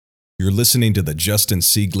You're listening to the Justin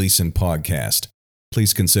C. Gleason podcast.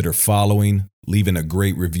 Please consider following, leaving a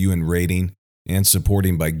great review and rating, and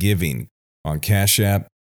supporting by giving on Cash App,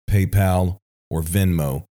 PayPal, or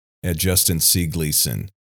Venmo at Justin C. Gleason.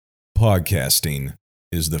 Podcasting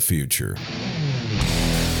is the future.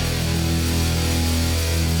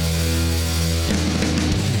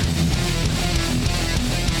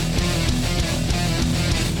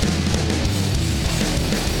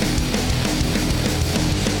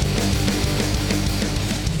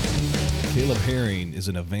 Caleb Herring is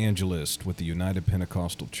an evangelist with the United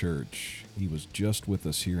Pentecostal Church. He was just with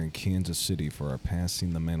us here in Kansas City for our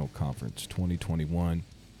Passing the Mantle Conference 2021,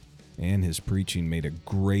 and his preaching made a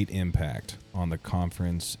great impact on the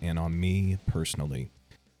conference and on me personally.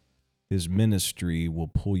 His ministry will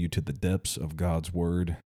pull you to the depths of God's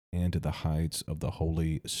Word and to the heights of the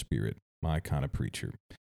Holy Spirit. My kind of preacher.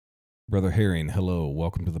 Brother Herring, hello.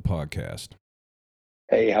 Welcome to the podcast.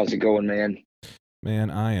 Hey, how's it going, man?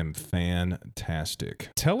 Man, I am fantastic.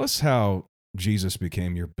 Tell us how Jesus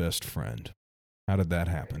became your best friend. How did that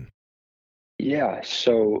happen? Yeah,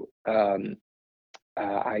 so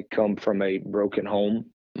I come from a broken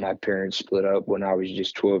home. My parents split up when I was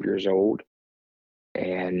just 12 years old,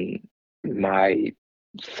 and my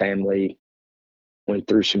family went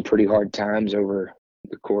through some pretty hard times over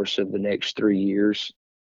the course of the next 3 years.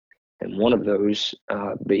 And one of those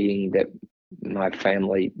being that my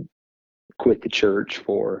family quit the church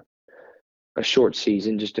for a short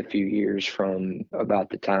season, just a few years from about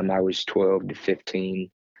the time I was 12 to 15.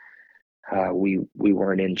 We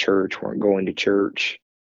weren't in church, weren't going to church.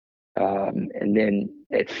 And then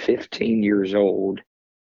at 15 years old,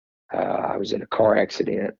 I was in a car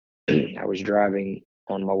accident. I was driving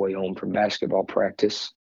on my way home from basketball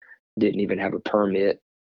practice, didn't even have a permit,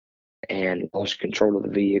 and lost control of the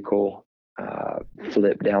vehicle,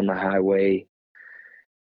 flipped down the highway.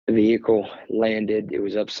 The vehicle landed. It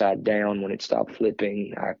was upside down when it stopped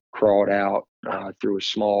flipping. I crawled out through a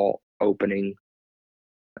small opening.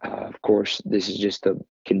 Of course, this is just the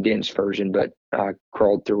condensed version, but I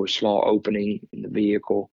crawled through a small opening in the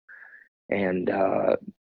vehicle. And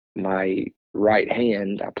my right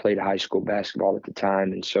hand, I played high school basketball at the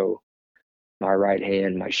time. And so my right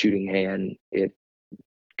hand, my shooting hand, it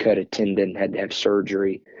cut a tendon, had to have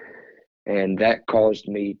surgery. And that caused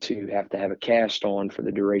me to have a cast on for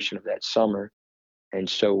the duration of that summer. And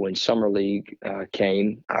so when summer league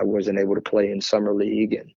came, I wasn't able to play in summer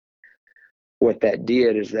league. And what that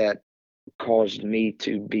did is that caused me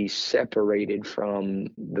to be separated from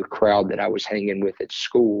the crowd that I was hanging with at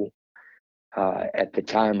school. At the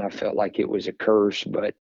time, I felt like it was a curse,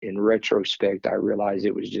 but in retrospect, I realized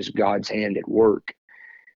it was just God's hand at work.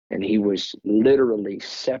 And he was literally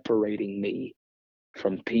separating me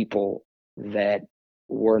from people that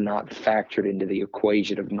were not factored into the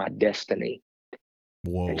equation of my destiny.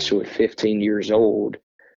 Whoa. And so at 15 years old,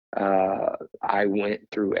 I went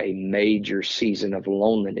through a major season of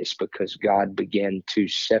loneliness because God began to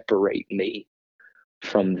separate me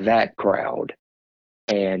from that crowd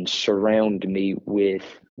and surround me with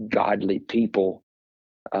godly people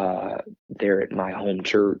there at my home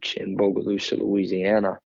church in Bogalusa,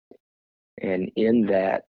 Louisiana. And in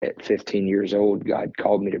that, at 15 years old, God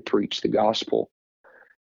called me to preach the gospel.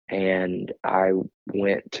 And I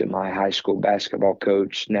went to my high school basketball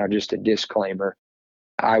coach. Now, just a disclaimer,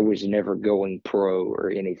 I was never going pro or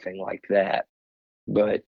anything like that.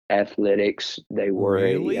 But athletics, they were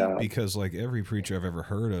Really? Because like every preacher I've ever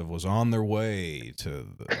heard of was on their way to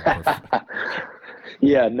the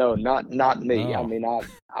Yeah, no, not me. Oh. I mean,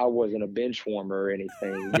 I wasn't a bench warmer or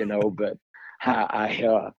anything, but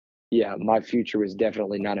yeah, my future was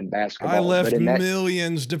definitely not in basketball. I left but in that,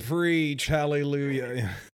 millions to preach. Hallelujah.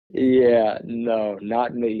 Yeah, no,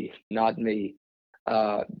 not me. I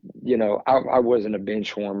wasn't a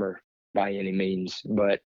bench warmer by any means,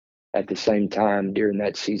 but at the same time, during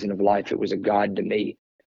that season of life, it was a God to me,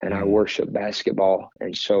 and I worship basketball.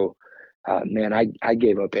 And so, man, I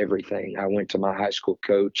gave up everything. I went to my high school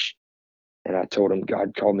coach, and I told him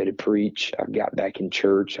God called me to preach. I got back in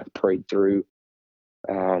church. I prayed through,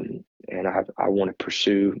 and I want to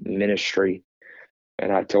pursue ministry.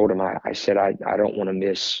 And I told him, I said, I don't want to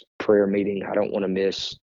miss prayer meeting. I don't want to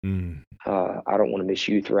miss, I don't want to miss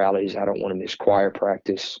youth rallies. I don't want to miss choir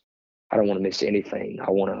practice. I don't want to miss anything. I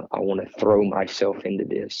want to throw myself into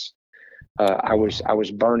this. I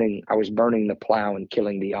was burning the plow and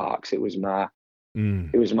killing the ox. It was my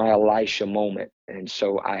Elisha moment. And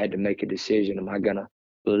so I had to make a decision. Am I going to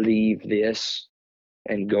leave this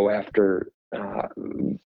and go after,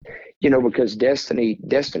 because destiny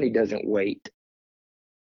doesn't wait.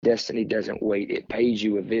 Destiny doesn't wait. It pays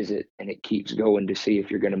you a visit and it keeps going to see if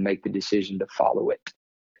you're going to make the decision to follow it.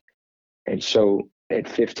 And so at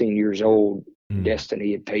 15 years old,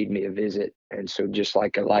 Destiny had paid me a visit. And so just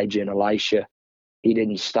like Elijah and Elisha, he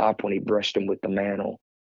didn't stop when he brushed him with the mantle.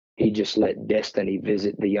 He just let Destiny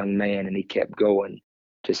visit the young man, and he kept going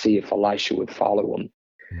to see if Elisha would follow him.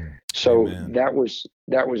 So Amen. that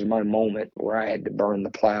was my moment where I had to burn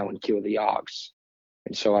the plow and kill the ox.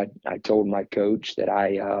 And so I told my coach that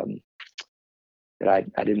I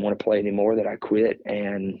didn't want to play anymore, that I quit,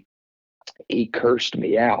 and he cursed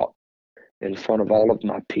me out in front of all of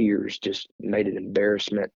my peers, just made an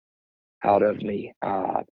embarrassment out of me.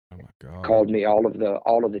 Oh my God. Called me all of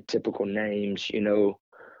the typical names,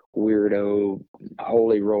 weirdo,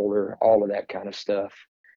 holy roller, all of that kind of stuff.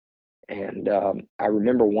 And I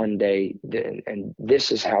remember one day, and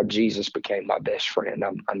this is how Jesus became my best friend.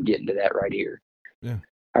 I'm getting to that right here. Yeah.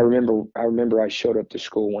 I remember I showed up to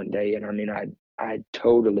school one day, and I mean, I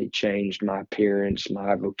totally changed my appearance,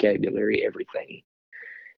 my vocabulary, everything.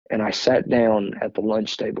 And I sat down at the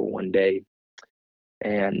lunch table one day,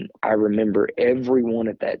 and I remember everyone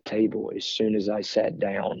at that table, as soon as I sat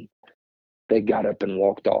down, they got up and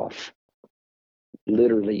walked off.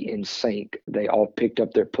 Literally in sync. They all picked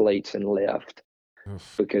up their plates and left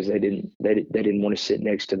because they didn't want to sit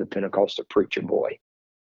next to the Pentecostal preacher boy.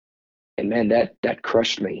 And man, that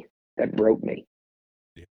crushed me. That broke me.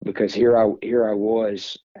 Yeah. Because here I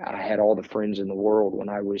was. I had all the friends in the world when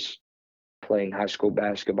I was playing high school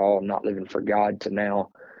basketball, not living for God, to now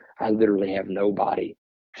I literally have nobody.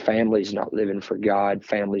 Family's not living for God.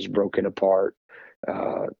 Family's broken apart.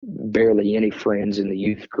 Barely any friends in the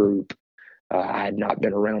youth group. I had not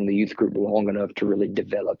been around the youth group long enough to really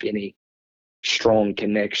develop any strong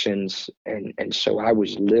connections. And so I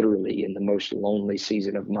was literally in the most lonely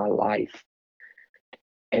season of my life.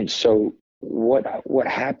 And so what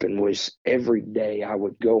happened was every day I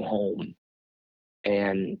would go home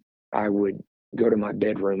and I would go to my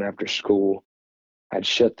bedroom after school. I'd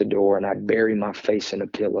shut the door and I'd bury my face in a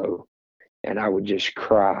pillow and I would just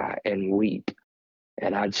cry and weep.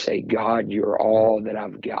 And I'd say, God, you're all that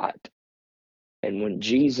I've got. And when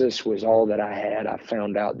Jesus was all that I had, I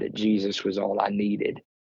found out that Jesus was all I needed.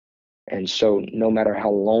 And so no matter how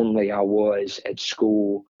lonely I was at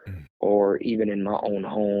school or even in my own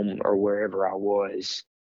home or wherever I was,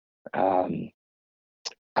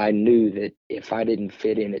 I knew that if I didn't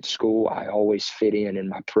fit in at school, I always fit in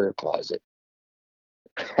my prayer closet.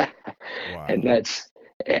 Wow.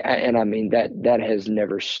 And I mean, that has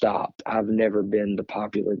never stopped. I've never been the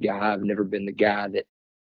popular guy. I've never been the guy that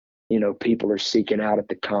people are seeking out at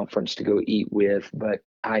the conference to go eat with. But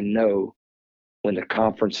I know when the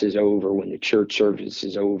conference is over, when the church service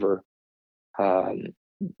is over,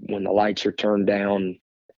 when the lights are turned down,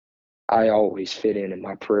 I always fit in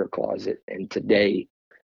my prayer closet. And today,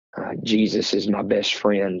 Jesus is my best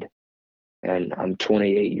friend. And I'm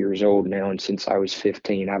 28 years old now. And since I was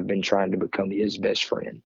 15, I've been trying to become his best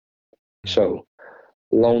friend. So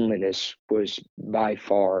loneliness was by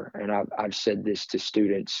far, and I've said this to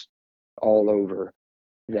students all over,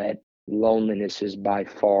 that loneliness is by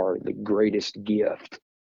far the greatest gift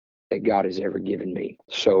that God has ever given me.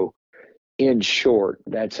 So in short,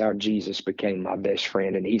 that's how Jesus became my best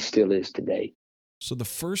friend, and he still is today. So the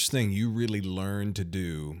first thing you really learned to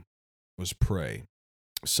do was pray.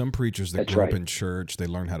 Some preachers that That's grew up right. in church, they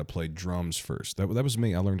learn how to play drums first. That was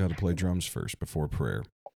me. I learned how to play drums first before prayer.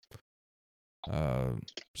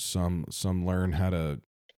 Some learn how to,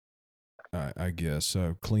 I guess,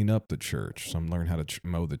 clean up the church. Some learn how to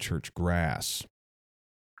mow the church grass.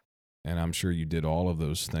 And I'm sure you did all of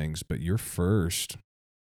those things, but your first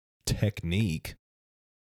technique,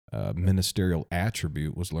 ministerial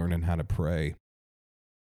attribute, was learning how to pray.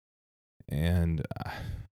 And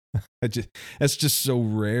that's just so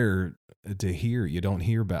rare to hear. You don't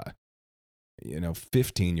hear about,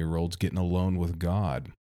 15-year-olds getting alone with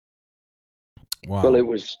God. Wow. Well, it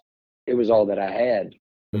was all that I had,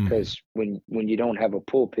 because when you don't have a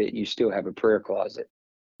pulpit, you still have a prayer closet.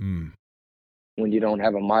 When you don't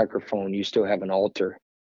have a microphone, you still have an altar.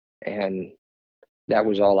 And that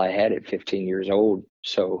was all I had at 15 years old.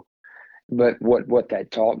 So, but what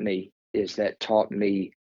that taught me is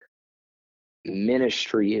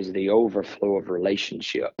ministry is the overflow of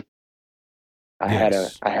relationship.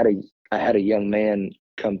 Yes. I had a young man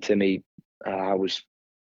come to me. I was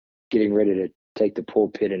getting ready to take the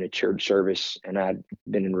pulpit in a church service, and I'd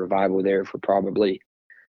been in revival there for probably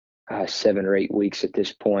 7 or 8 weeks at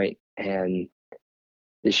this point. And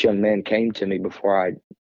this young man came to me before I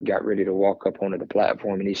got ready to walk up onto the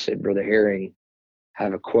platform, and he said, "Brother Herring, I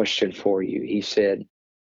have a question for you." He said,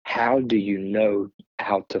 how do you know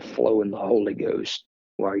how to flow in the Holy Ghost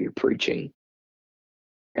while you're preaching?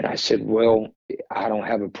 And I said, well, I don't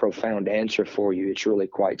have a profound answer for you. It's really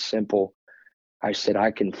quite simple. I said, I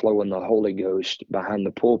can flow in the Holy Ghost behind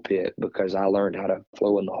the pulpit because I learned how to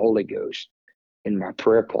flow in the Holy Ghost in my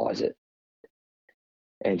prayer closet.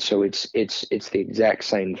 And so it's the exact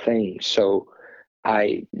same thing. So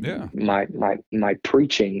my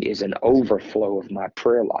preaching is an overflow of my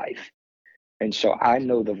prayer life. And so I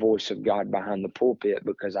know the voice of God behind the pulpit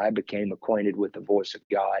because I became acquainted with the voice of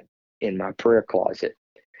God in my prayer closet.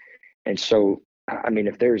 And so, I mean,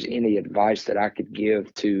 if there's any advice that I could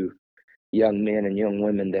give to young men and young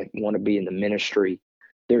women that want to be in the ministry,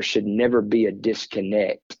 there should never be a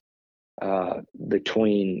disconnect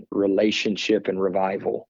between relationship and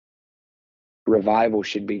revival. Revival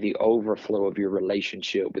should be the overflow of your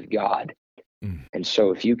relationship with God. And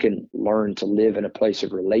so if you can learn to live in a place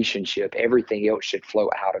of relationship, everything else should flow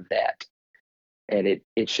out of that. And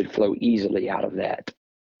it should flow easily out of that.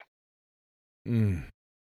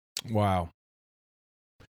 Wow.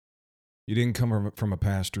 You didn't come from a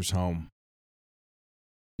pastor's home.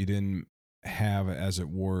 You didn't have, as it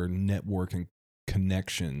were, networking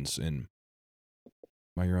connections, and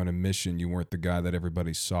while you're on a mission, you weren't the guy that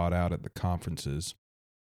everybody sought out at the conferences.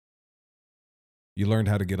 You learned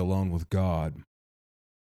how to get alone with God.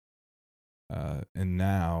 And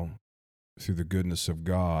now, through the goodness of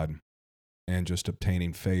God and just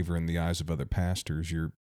obtaining favor in the eyes of other pastors,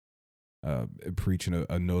 you're preaching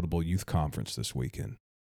a notable youth conference this weekend.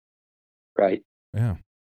 Right. Yeah.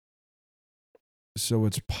 So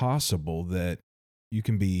it's possible that you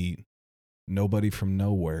can be nobody from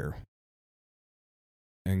nowhere,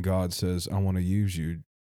 and God says, I want to use you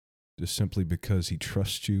just simply because he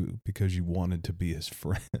trusts you, because you wanted to be his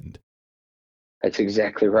friend. That's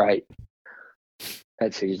exactly right.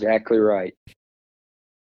 That's exactly right.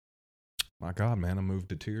 My God, man, I'm moved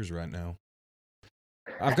to tears right now.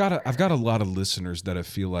 I've got a lot of listeners that I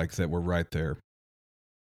feel like that were right there.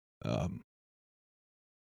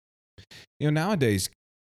 Nowadays,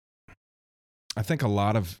 I think a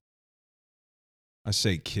lot of, I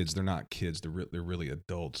say kids, they're not kids, they're really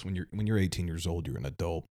adults. When you're 18 years old, you're an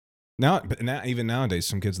adult. Now, even nowadays,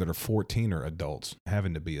 some kids that are 14 are adults,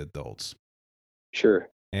 having to be adults. Sure.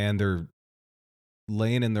 And they're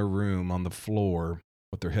laying in their room on the floor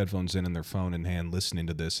with their headphones in and their phone in hand, listening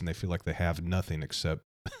to this, and they feel like they have nothing except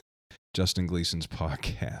Justin Gleason's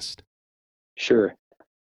podcast. Sure.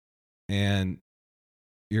 And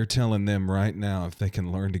you're telling them right now, if they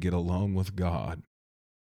can learn to get alone with God,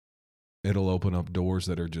 it'll open up doors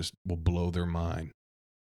that will blow their mind.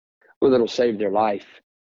 Well, it'll save their life.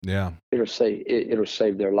 Yeah. It'll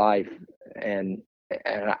save their life. And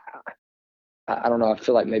I don't know. I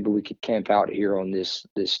feel like maybe we could camp out here on this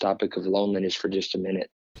topic of loneliness for just a minute.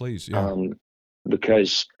 Please, yeah.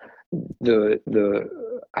 Because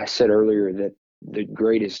I said earlier that the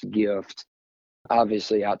greatest gift,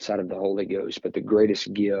 obviously outside of the Holy Ghost, but the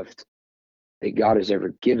greatest gift that God has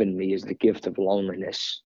ever given me is the gift of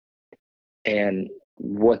loneliness. And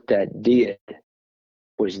what that did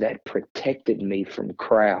was that protected me from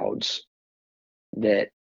crowds that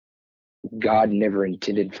God never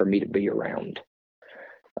intended for me to be around.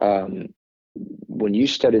 When you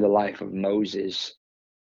study the life of Moses,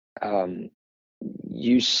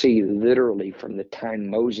 you see literally from the time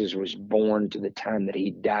Moses was born to the time that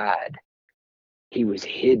he died, he was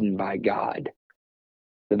hidden by God.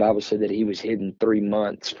 The Bible said that he was hidden 3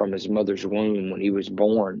 months from his mother's womb when he was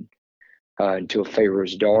born, until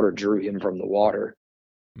Pharaoh's daughter drew him from the water.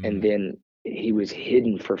 And then he was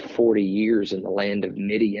hidden for 40 years in the land of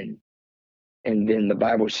Midian. And then the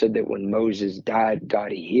Bible said that when Moses died,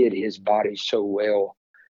 God hid his body so well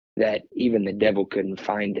that even the devil couldn't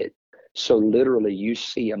find it. So literally you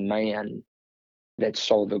see a man that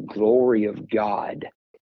saw the glory of God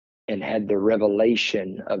and had the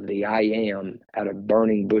revelation of the I am at a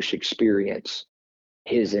burning bush experience.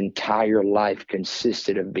 His entire life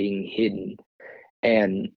consisted of being hidden.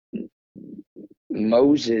 And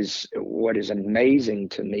Moses, what is amazing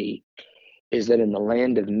to me is that in the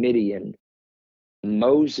land of Midian,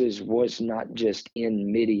 Moses was not just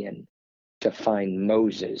in Midian to find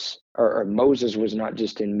Moses, or Moses was not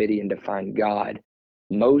just in Midian to find God.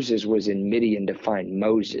 Moses was in Midian to find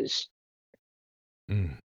Moses.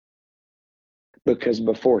 Because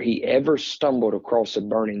before he ever stumbled across a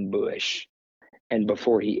burning bush, and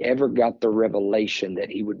before he ever got the revelation that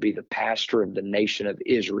he would be the pastor of the nation of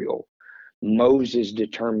Israel, Moses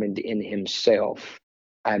determined in himself,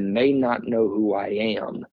 I may not know who I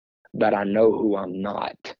am, but I know who I'm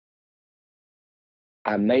not.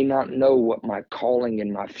 I may not know what my calling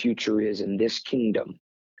and my future is in this kingdom,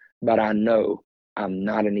 but I know I'm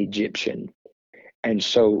not an Egyptian. And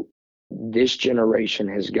so this generation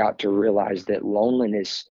has got to realize that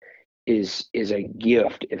loneliness is a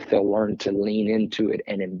gift if they'll learn to lean into it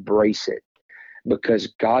and embrace it, because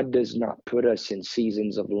God does not put us in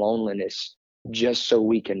seasons of loneliness just so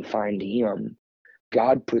we can find him.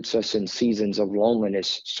 God puts us in seasons of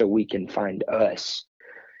loneliness so we can find us.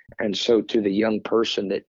 And so to the young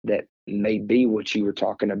person that may be what you were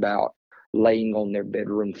talking about, laying on their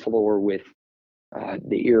bedroom floor with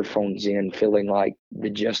the earphones in, feeling like the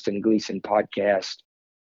Justin Gleason podcast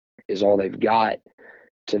is all they've got,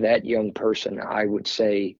 to that young person, I would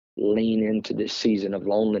say lean into this season of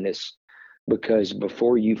loneliness, because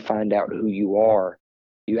before you find out who you are,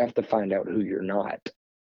 you have to find out who you're not.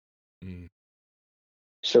 Mm.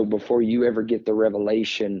 So before you ever get the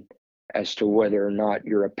revelation as to whether or not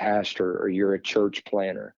you're a pastor or you're a church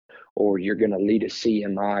planner or you're going to lead a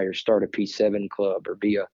CMI or start a P7 club or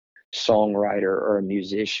be a songwriter or a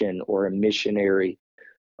musician or a missionary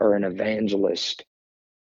or an evangelist,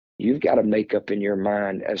 you've got to make up in your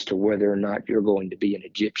mind as to whether or not you're going to be an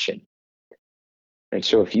Egyptian. And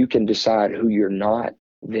so if you can decide who you're not,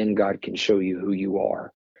 then God can show you who you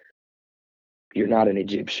are. You're not an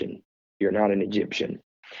Egyptian. You're not an Egyptian.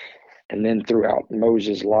 And then throughout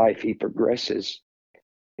Moses' life, he progresses,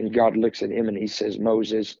 and God looks at him and he says,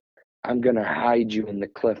 Moses, I'm going to hide you in the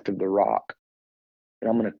cleft of the rock, and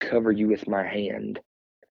I'm going to cover you with my hand.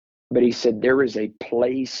 But he said, there is a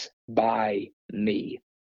place by me.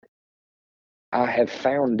 I have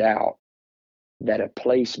found out that a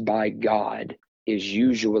place by God is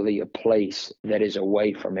usually a place that is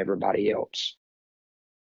away from everybody else.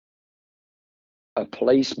 A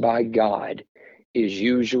place by God is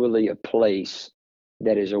usually a place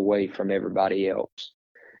that is away from everybody else.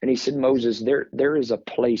 And he said, Moses, there is a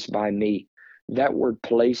place by me. That word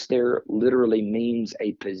place there literally means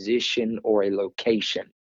a position or a location.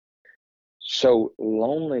 So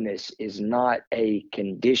loneliness is not a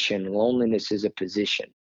condition. Loneliness is a position.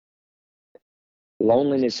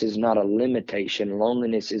 Loneliness is not a limitation.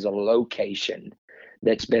 Loneliness is a location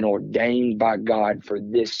that's been ordained by God for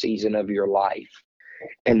this season of your life.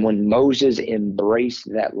 And when Moses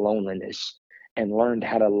embraced that loneliness and learned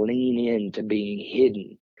how to lean into being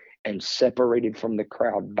hidden and separated from the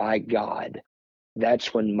crowd by God,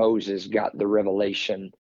 that's when Moses got the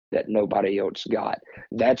revelation that nobody else got.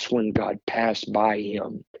 That's when God passed by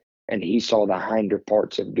him and he saw the hinder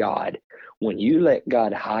parts of God. When you let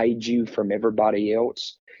God hide you from everybody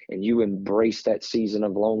else and you embrace that season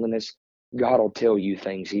of loneliness, God will tell you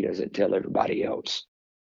things he doesn't tell everybody else.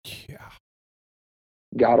 Yeah.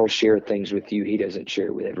 God will share things with you he doesn't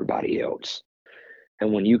share with everybody else.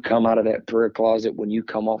 And when you come out of that prayer closet, when you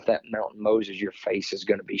come off that mountain, Moses, your face is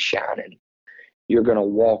going to be shining. You're going to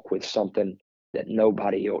walk with something that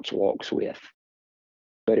nobody else walks with.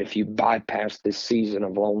 But if you bypass this season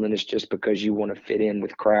of loneliness just because you want to fit in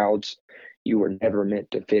with crowds you were never meant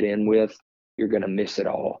to fit in with, you're going to miss it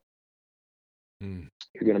all. Mm.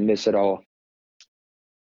 You're going to miss it all.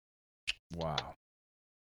 Wow.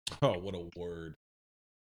 Oh, what a word.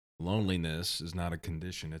 Loneliness is not a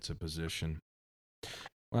condition, it's a position.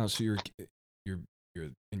 Wow, so you're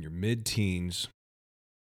in your mid-teens,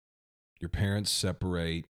 your parents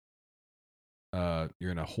separate,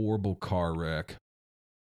 you're in a horrible car wreck,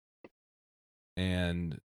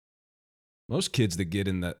 and most kids that get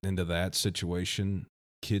into that situation,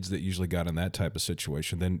 kids that usually got in that type of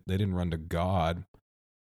situation, then they didn't run to God.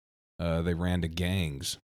 They ran to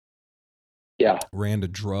gangs. Yeah. Ran to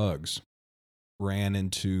drugs. Ran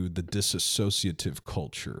into the disassociative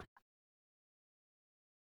culture.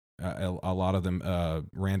 A lot of them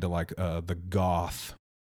ran to like the goth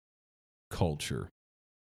culture.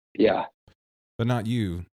 Yeah. But not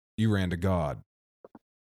you. You ran to God.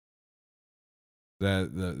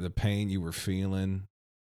 The pain you were feeling,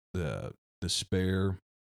 the despair,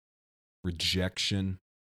 rejection,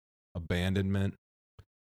 abandonment,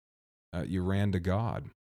 you ran to God.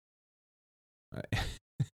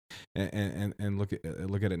 and look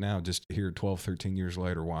at it now, just here 12, 13 years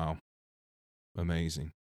later. Wow.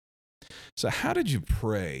 Amazing. So how did you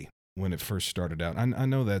pray when it first started out? I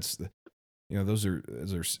know that's those are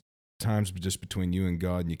times just between you and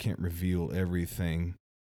God, and you can't reveal everything.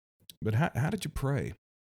 But how did you pray?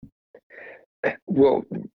 Well,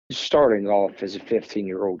 starting off as a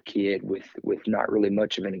 15-year-old kid with not really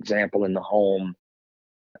much of an example in the home,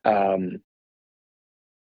 um,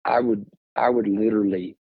 I would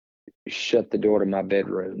literally shut the door to my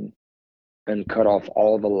bedroom and cut off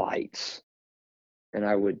all the lights, and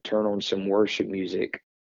I would turn on some worship music,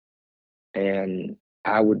 and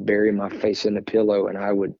I would bury my face in the pillow, and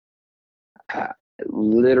I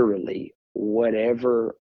literally,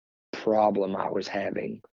 whatever problem I was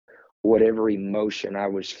having, whatever emotion I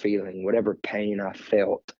was feeling, whatever pain I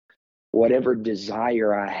felt, whatever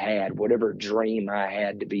desire I had, whatever dream I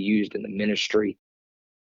had to be used in the ministry,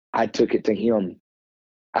 I took it to him.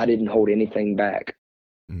 I didn't hold anything back.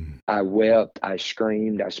 I wept, I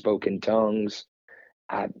screamed, I spoke in tongues.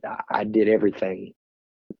 I did everything.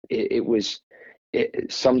 It was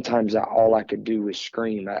sometimes all I could do was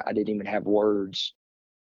scream. I didn't even have words.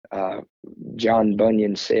 John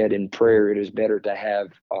Bunyan said in prayer, it is better to have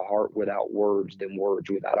a heart without words than words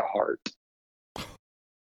without a heart.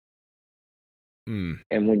 And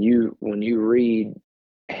when you read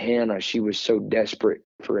Hannah, she was so desperate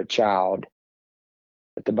for a child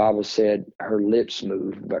that the Bible said her lips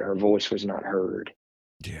moved, but her voice was not heard.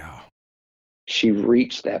 Yeah. She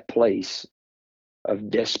reached that place of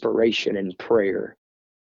desperation and prayer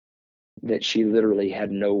that she literally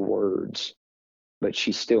had no words, but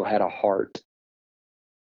she still had a heart.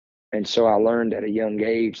 And so I learned at a young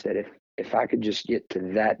age that if I could just get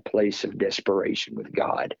to that place of desperation with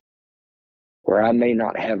God, where I may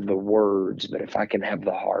not have the words, but if I can have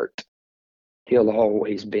the heart, he'll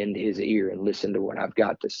always bend his ear and listen to what I've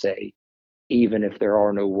got to say, even if there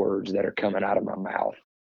are no words that are coming out of my mouth.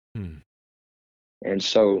 And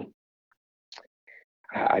so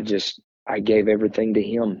I gave everything to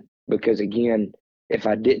him, because again, if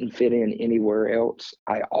I didn't fit in anywhere else,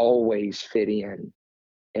 I always fit in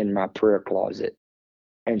my prayer closet.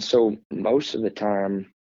 And so most of the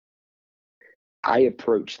time I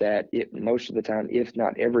approach that, most of the time, if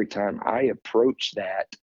not every time, I approach that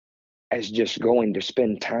as just going to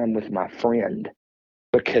spend time with my friend,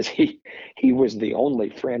 because he was the only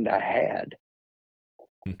friend I had.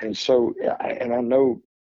 And so, and I know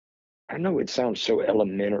it sounds so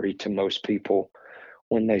elementary to most people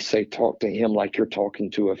when they say talk to him like you're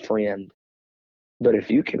talking to a friend. But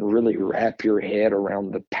if you can really wrap your head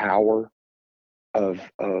around the power of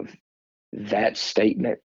that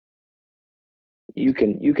statement, you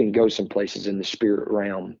can go some places in the spirit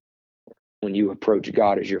realm when you approach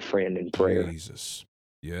God as your friend in prayer. Jesus.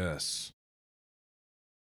 Yes.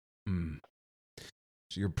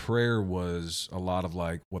 So your prayer was a lot of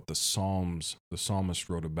like what the psalmist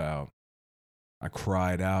wrote about. I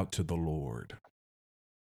cried out to the Lord.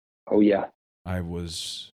 Oh yeah. I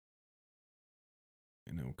was,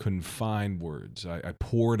 couldn't find words. I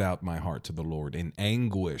poured out my heart to the Lord in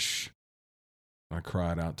anguish. I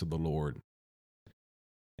cried out to the Lord.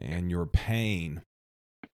 And your pain,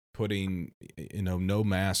 putting, no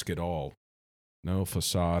mask at all, no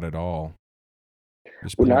facade at all.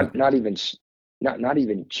 Well, not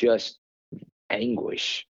even just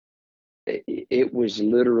anguish. It was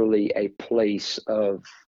literally a place of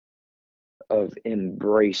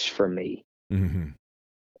embrace for me.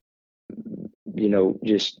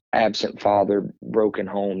 Just absent father, broken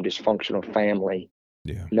home, dysfunctional family,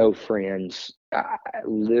 no friends.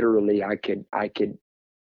 Literally, I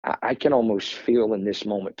can almost feel in this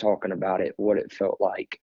moment talking about it what it felt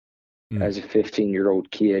like as a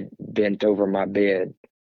 15-year-old kid bent over my bed.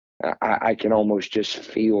 I can almost just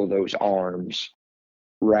feel those arms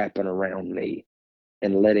wrapping around me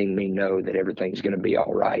and letting me know that everything's going to be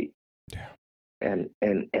all right. Yeah. And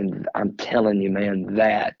I'm telling you, man,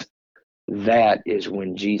 that is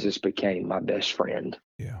when Jesus became my best friend.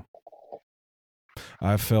 Yeah.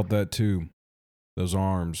 I felt that too. Those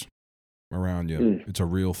arms around you. It's a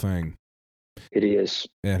real thing. It is.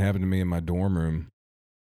 Yeah, it happened to me in my dorm room,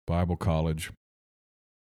 Bible college.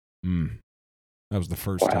 That was the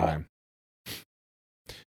first time.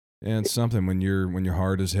 And it's something when your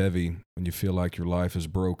heart is heavy, when you feel like your life is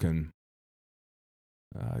broken,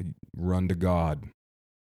 run to God.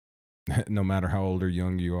 No matter how old or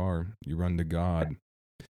young you are, you run to God.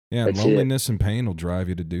 Yeah, and loneliness and pain will drive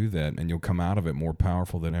you to do that, and you'll come out of it more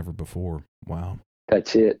powerful than ever before. Wow.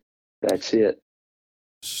 That's it.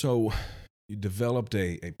 So you developed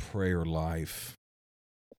a prayer life,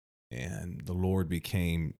 and the Lord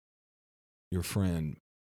became your friend.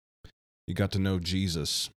 You got to know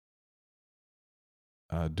Jesus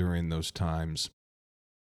during those times,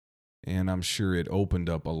 and I'm sure it opened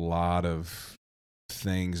up a lot of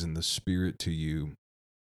things in the spirit to you.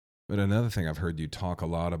 But another thing I've heard you talk a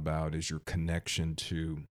lot about is your connection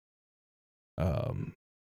to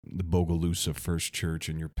the Bogalusa First Church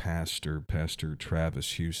and your pastor, Pastor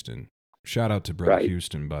Travis Houston. Shout out to Brother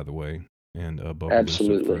Houston, by the way, and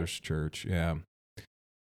Bogalusa First Church. Yeah.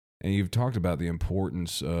 And you've talked about the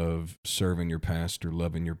importance of serving your pastor,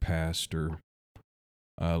 loving your pastor,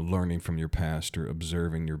 learning from your pastor,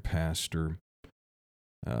 observing your pastor.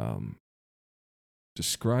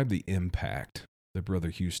 Describe the impact that Brother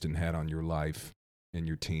Houston had on your life in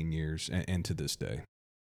your teen years and to this day?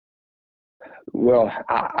 Well,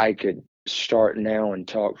 I could start now and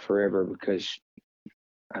talk forever because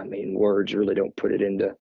I mean words really don't put it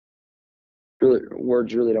into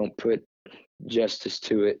words really don't put justice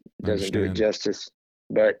to it. Doesn't do it Understand? justice.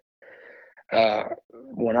 But uh,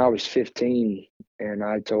 when I was 15 and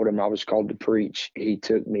I told him I was called to preach, he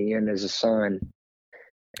took me in as a son,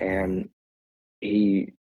 Wow. and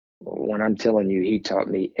he, when I'm telling you, he taught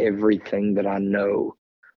me everything that I know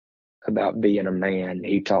about being a man.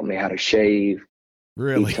 He taught me how to shave. He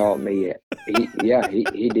Really? taught me, yeah,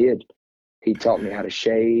 he did. He taught me how to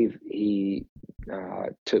shave. He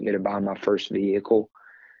took me to buy my first vehicle.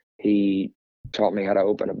 He taught me how to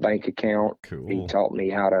open a bank account. He Cool. taught me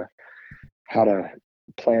how to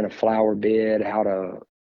plant a flower bed, how to,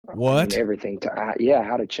 I mean, What? everything. Yeah,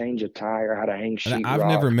 how to change a tire, how to hang And I've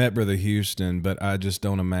never sheetrock. met Brother Houston, but I just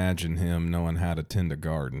don't imagine him knowing how to tend a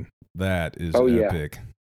garden. That is Oh yeah. epic.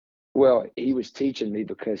 Well, he was teaching me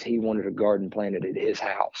because he wanted a garden planted at his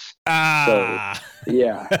house. So Ah.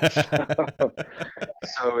 yeah.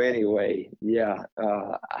 So anyway, yeah,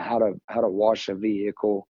 how to wash a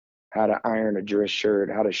vehicle, how to iron a dress shirt,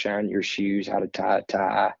 how to shine your shoes, how to tie a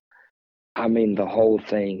tie. I mean, the whole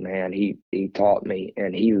thing, man. He taught me,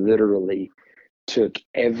 and he literally took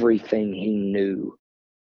everything he knew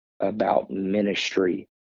about ministry,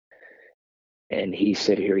 and he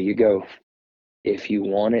said, "Here you go. If you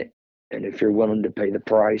want it, and if you're willing to pay the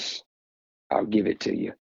price, I'll give it to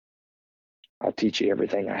you. I'll teach you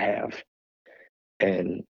everything I have."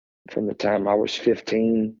 And from the time I was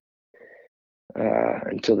 15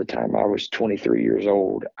 until the time I was 23 years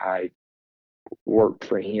old, I worked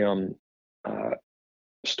for him, uh,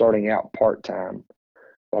 starting out part time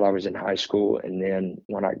while I was in high school. And then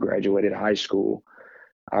when I graduated high school,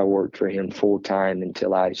 I worked for him full time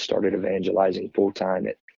until I started evangelizing full time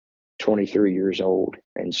at 23 years old.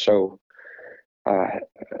 And so, uh,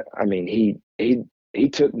 I mean, he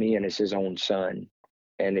took me in as his own son.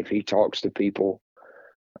 And if he talks to people,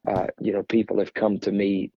 people have come to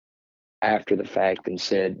me after the fact and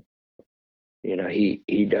said,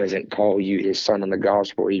 he doesn't call you his son in the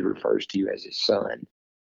gospel. He refers to you as his son.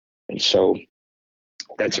 And so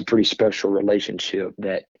that's a pretty special relationship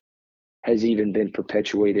that has even been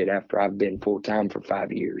perpetuated after I've been full time for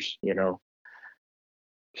 5 years.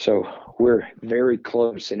 So we're very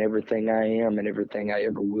close, and everything I am and everything I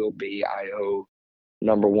ever will be, I owe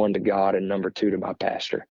number one to God and number two to my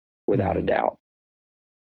pastor, without a Hmm. doubt.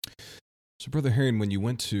 So, Brother Herring, when you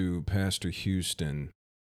went to Pastor Houston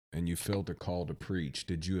and you felt a call to preach,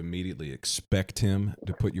 did you immediately expect him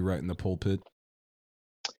to put you right in the pulpit?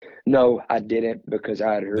 No, I didn't, because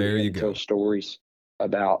There you go.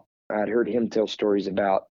 I'd heard him tell stories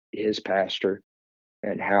about his pastor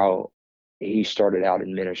and how he started out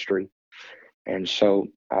in ministry. And so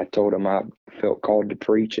I told him I felt called to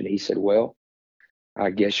preach, and he said, "Well, I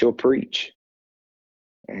guess you'll preach."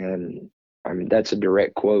 And I mean, that's a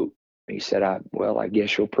direct quote. He said, I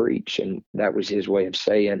guess you'll preach." And that was his way of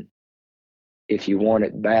saying, if you want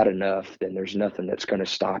it bad enough, then there's nothing that's going to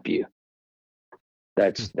stop you.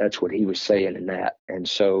 That's what he was saying in that. And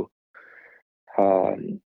so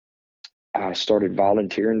um, I started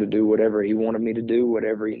volunteering to do whatever he wanted me to do,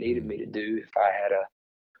 whatever he needed me to do. If I had a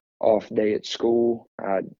off day at school,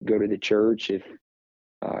 I'd go to the church. If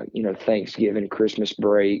Thanksgiving, Christmas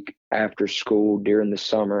break, after school, during the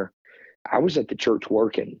summer, I was at the church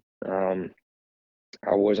working.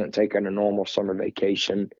 I wasn't taking a normal summer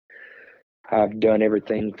vacation. I've done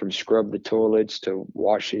everything from scrub the toilets to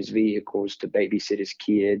wash his vehicles to babysit his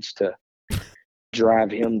kids to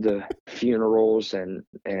drive him to funerals and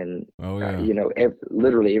Oh, yeah.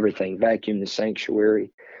 literally everything. Vacuum the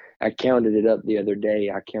sanctuary. I counted it up the other day.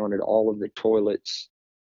 I counted all of the toilets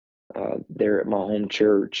there at my home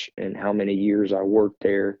church and how many years I worked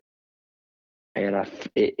there, and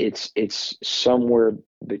it's somewhere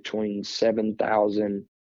between 7,000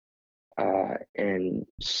 and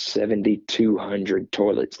 7,200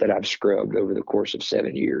 toilets that I've scrubbed over the course of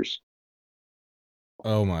 7 years.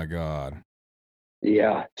 Oh, my God.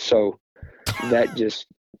 Yeah, so that just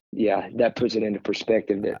that puts it into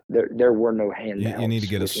perspective that there were no You need to handouts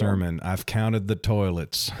get a with him. sermon. I've counted the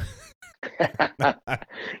toilets.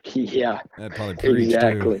 Yeah, That'd probably preach too.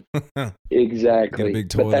 exactly, Get a exactly. big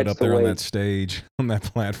But toilet that's up the there on way. that stage, on that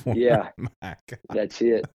platform. Yeah, My God. that's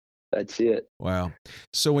it. That's it. Wow.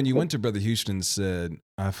 So when you But went to Brother Houston and said,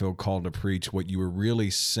 I feel called to preach, what you were really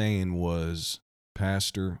saying was,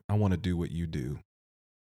 Pastor, I want to do what you do.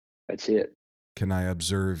 that's it. Can I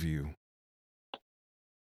observe you?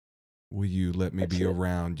 Will you let me That's be it.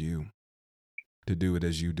 around you to do it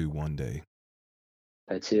as you do one day?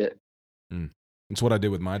 That's it. Mm. It's what I did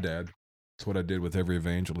with my dad. It's what I did with every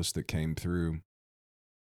evangelist that came through.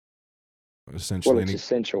 Well, Essentially, it's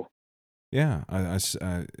essential. yeah,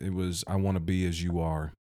 it was, I want to be as you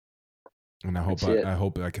are. And That's it. I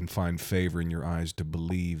hope I can find favor in your eyes to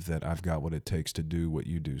believe that I've got what it takes to do what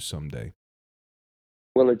you do someday.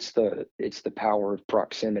 Well, it's the power of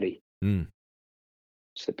proximity. Mm.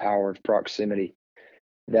 It's the power of proximity.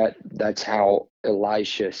 That's how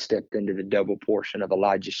Elisha stepped into the double portion of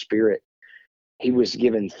Elijah's spirit. He was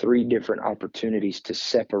given 3 different opportunities to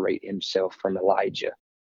separate himself from Elijah,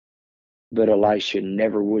 but Elisha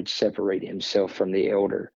never would separate himself from the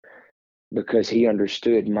elder because he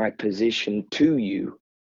understood my position to you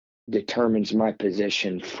determines my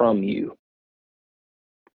position from you.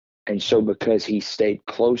 And so, because he stayed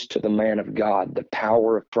close to the man of God, the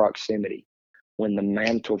power of proximity, when the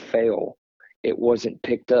mantle fell, it wasn't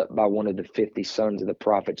picked up by one of the 50 sons of the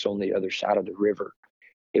prophets on the other side of the river.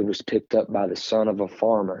 It was picked up by the son of a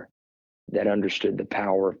farmer that understood the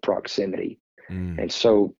power of proximity. And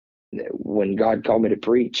so, when God called me to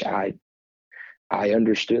preach, I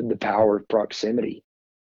understood the power of proximity.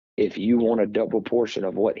 If you want a double portion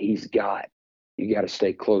of what he's got, you got to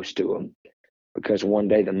stay close to him, because one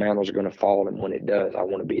day the mantle's going to fall, and when it does, I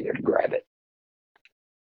want to be there to grab it.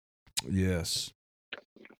 Yes.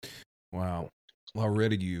 Wow.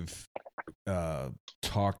 Already you've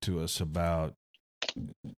talked to us about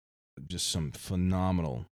just some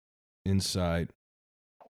phenomenal insight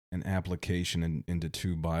and application into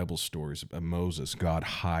 2 Bible stories of Moses, God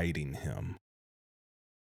hiding him.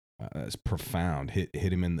 It's profound. Hit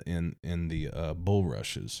him in the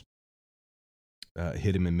bulrushes.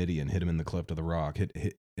 Hit him in Midian. Hit him in the cleft of the rock.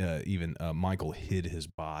 Even Michael hid his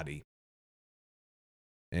body.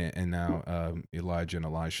 And now Elijah and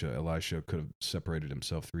Elisha could have separated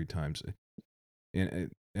himself 3 times.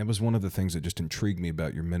 And it was one of the things that just intrigued me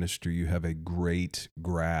about your ministry. You have a great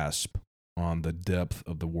grasp on the depth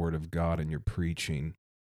of the Word of God in your preaching.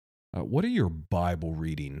 What are your Bible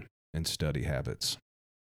reading and study habits?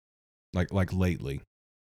 Like lately?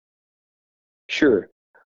 Sure.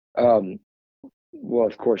 Well,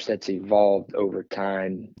 of course, that's evolved over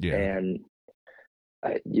time. Yeah. And,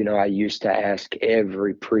 I used to ask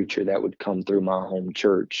every preacher that would come through my home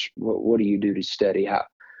church, what do you do to study?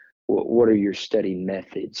 What are your study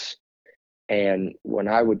methods? And when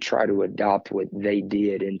I would try to adopt what they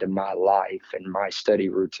did into my life and my study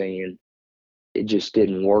routine, it just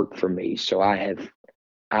didn't work for me. So I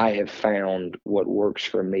have found what works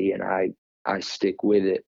for me, and I stick with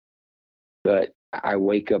it. But I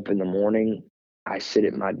wake up in the morning, I sit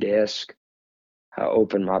at my desk, I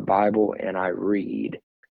open my Bible, and I read,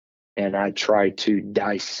 and I try to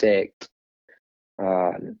dissect.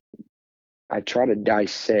 I try to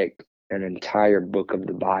dissect an entire book of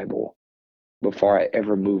the Bible before I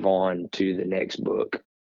ever move on to the next book.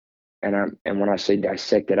 And when I say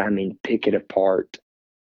dissect it, I mean pick it apart,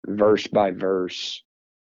 verse by verse,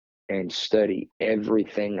 and study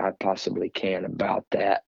everything I possibly can about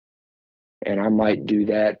that. And I might do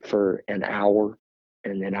that for an hour,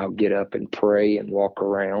 and then I'll get up and pray and walk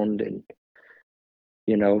around, and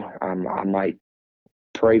I might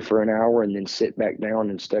pray for an hour and then sit back down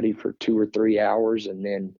and study for 2 or 3 hours, and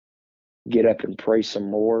then get up and pray some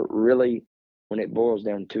more. Really, when it boils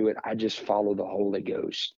down to it, I just follow the Holy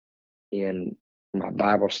Ghost in my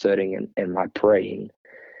Bible studying and my praying.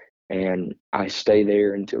 And I stay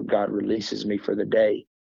there until God releases me for the day.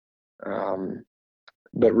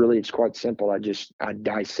 But really, it's quite simple. I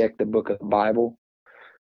dissect the book of the Bible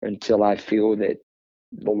until I feel that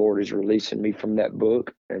the Lord is releasing me from that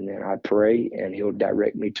book. And then I pray, and he'll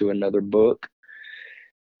direct me to another book,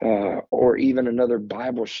 or even another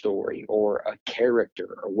Bible story or a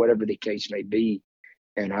character or whatever the case may be.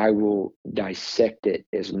 And I will dissect it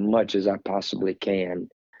as much as I possibly can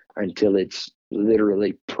until it's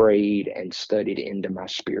literally prayed and studied into my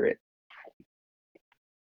spirit.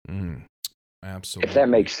 Absolutely. If that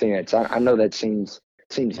makes sense. I know that seems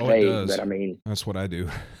vague, but I mean, that's what I do.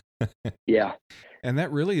 Yeah. And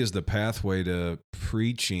that really is the pathway to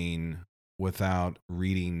preaching without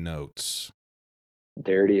reading notes.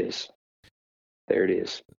 There it is.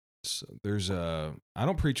 So I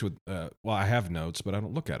don't preach with, I have notes, but I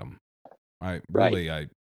don't look at them. I'll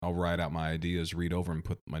write out my ideas, read over, and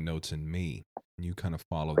put my notes in me. And you kind of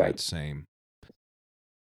follow that same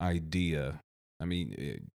idea. I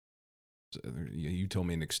mean, you told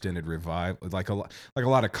me an extended revival, like a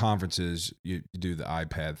lot of conferences, you do the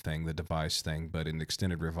iPad thing, the device thing, but in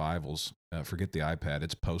extended revivals, forget the iPad,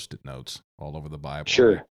 it's Post-it notes all over the Bible.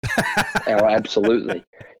 Sure. Oh, absolutely.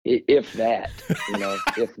 If that,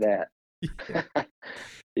 if that.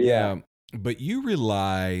 Yeah. But you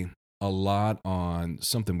rely a lot on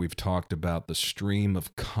something we've talked about, the stream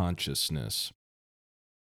of consciousness.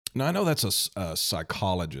 Now, I know that's a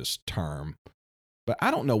psychologist term, but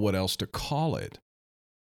I don't know what else to call it,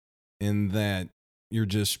 in that you're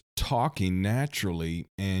just talking naturally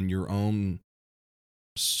and your own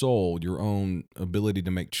soul, your own ability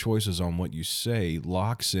to make choices on what you say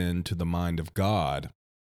locks into the mind of God,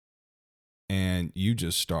 and you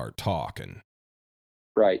just start talking.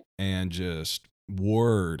 Right. And just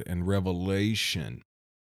word and revelation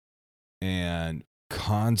and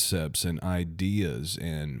concepts and ideas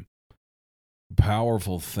and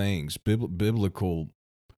powerful things, biblical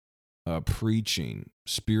preaching,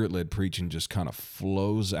 spirit-led preaching just kind of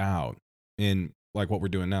flows out in, like what we're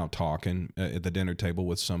doing now, talking at the dinner table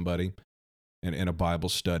with somebody and in a Bible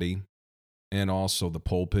study, and also the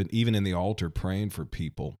pulpit, even in the altar praying for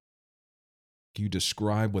people. Can you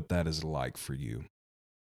describe what that is like for you?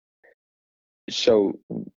 So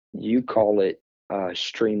you call it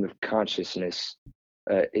stream of consciousness.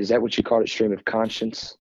 Is that what you call it? Stream of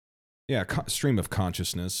conscience? Yeah, stream of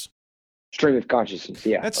consciousness. Stream of consciousness.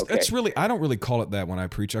 Yeah. That's Okay. really, I don't really call it that when I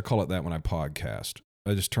preach. I call it that when I podcast.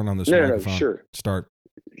 I just turn on this No. microphone, Sure. start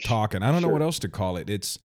talking. I don't know what Sure. else to call it.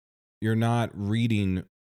 It's, you're not reading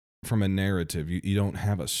from a narrative. You don't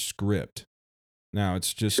have a script. Now,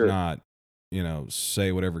 it's just Sure. not,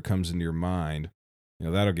 say whatever comes into your mind.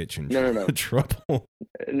 That'll get you in No. trouble.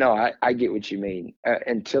 No, I get what you mean.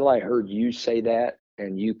 Until I heard you say that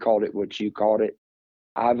and you called it what you called it,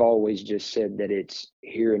 I've always just said that it's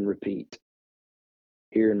hear and repeat.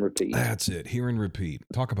 Hear and repeat. That's it. Hear and repeat.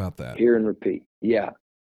 Talk about that. Hear and repeat. Yeah.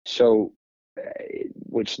 So,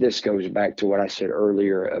 which this goes back to what I said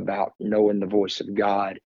earlier about knowing the voice of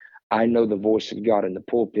God. I know the voice of God in the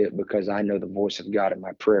pulpit because I know the voice of God in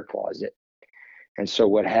my prayer closet. And so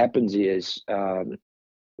what happens is,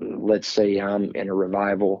 let's say I'm in a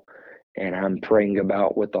revival and I'm praying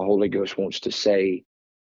about what the Holy Ghost wants to say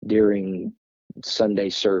during Sunday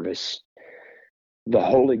service. The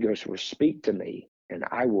Holy Ghost will speak to me and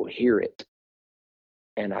I will hear it.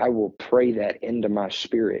 And I will pray that into my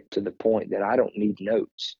spirit to the point that I don't need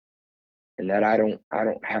notes and that I don't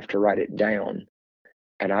have to write it down.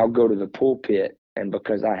 And I'll go to the pulpit, and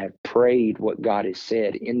because I have prayed what God has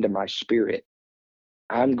said into my spirit,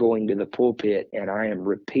 I'm going to the pulpit and I am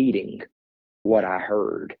repeating what I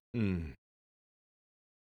heard. Mm.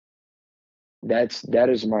 That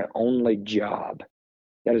is my only job.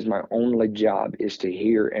 That is my only job, is to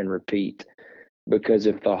hear and repeat. Because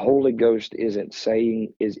if the Holy Ghost is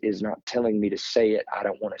not telling me to say it, I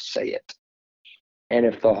don't want to say it. And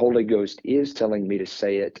if the Holy Ghost is telling me to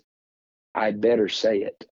say it, I better say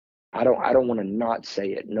it. I don't want to not say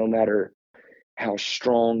it, no matter how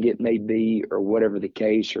strong it may be or whatever the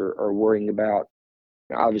case, or worrying about.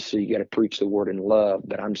 Obviously, you got to preach the word in love,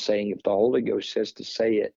 but I'm saying if the Holy Ghost says to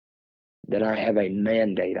say it, then I have a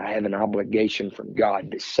mandate. I have an obligation from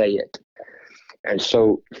God to say it. And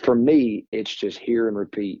so for me, it's just hear and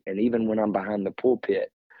repeat. And even when I'm behind the pulpit,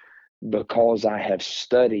 because I have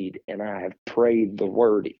studied and I have prayed the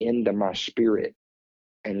word into my spirit,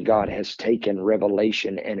 and God has taken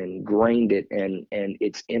revelation and ingrained it, and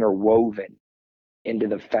it's interwoven into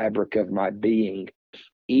the fabric of my being.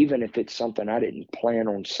 Even if it's something I didn't plan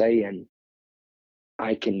on saying,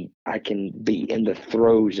 I can be in the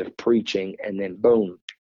throes of preaching, and then boom,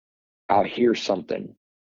 I'll hear something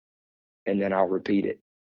and then I'll repeat it.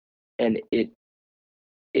 And it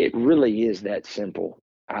really is that simple.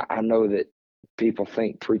 I know that people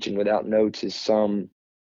think preaching without notes is some,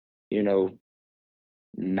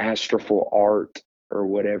 masterful art or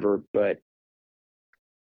whatever, but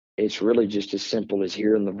it's really just as simple as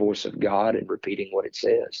hearing the voice of God and repeating what it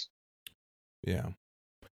says. Yeah.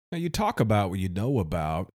 Now, you talk about what you know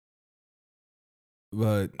about,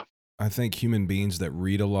 but I think human beings that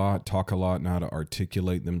read a lot, talk a lot, know how to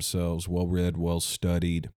articulate themselves, well read, well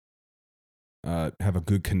studied, have a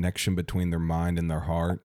good connection between their mind and their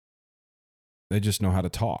heart. They just know how to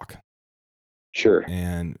talk. Sure.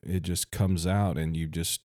 And it just comes out, and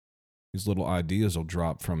these little ideas will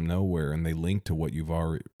drop from nowhere, and they link to what you've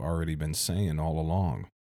already been saying all along.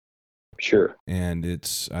 Sure. And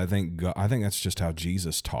I think that's just how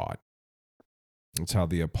Jesus taught. That's how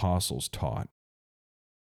the apostles taught.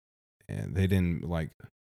 And they didn't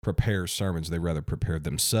prepare sermons. They rather prepared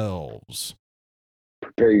themselves.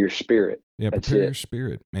 Prepare your spirit. Yeah, That's prepare it. your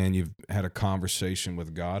spirit. Man, you've had a conversation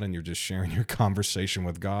with God, and you're just sharing your conversation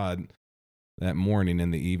with God that morning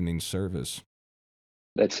in the evening service.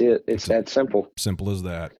 That's it. It's that simple. Simple as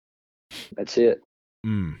that. That's it.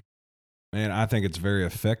 And I think it's very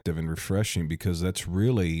effective and refreshing, because that's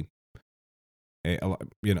really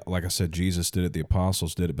Like I said, Jesus did it, the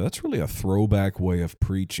apostles did it, but that's really a throwback way of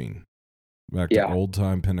preaching back to Yeah. old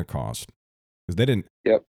time Pentecost. Because they didn't,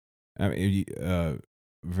 Yep. I mean,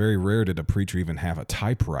 very rare did a preacher even have a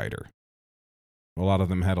typewriter. A lot of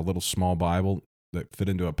them had a little small Bible that fit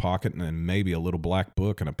into a pocket and then maybe a little black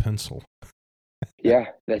book and a pencil. Yeah.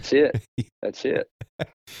 That's it. That's it.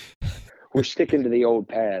 We're sticking to the old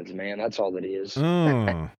paths, man. That's all it is.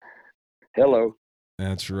 Hello.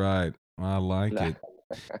 That's right. I like Nah, it.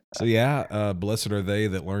 So yeah, blessed are they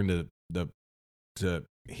that learn to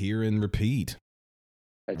hear and repeat,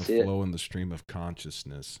 or that's it. flow in the stream of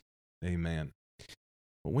consciousness. Amen.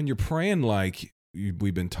 But when you're praying like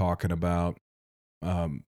we've been talking about,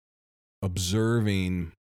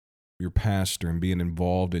 observing your pastor and being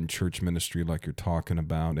involved in church ministry like you're talking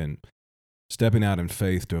about, and stepping out in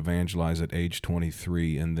faith to evangelize at age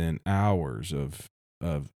 23, and then hours of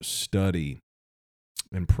study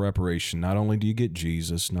and preparation. Not only do you get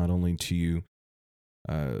Jesus, not only do you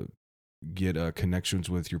get connections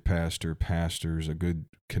with your pastors, a good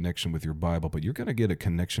connection with your Bible, but you're going to get a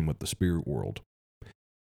connection with the spirit world.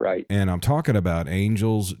 Right. And I'm talking about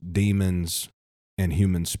angels, demons, and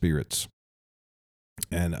human spirits.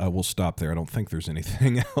 And we'll stop there. I don't think there's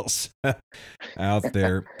anything else out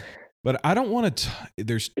there. But I don't want to,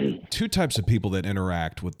 there's two types of people that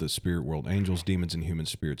interact with the spirit world: angels, demons, and human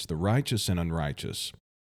spirits, the righteous and unrighteous.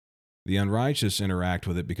 The unrighteous interact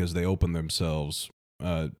with it because they open themselves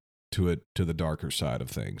to the darker side of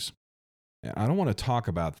things. I don't want to talk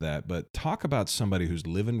about that, but talk about somebody who's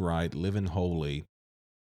living right, living holy,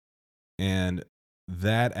 and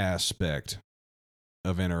that aspect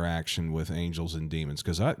of interaction with angels and demons.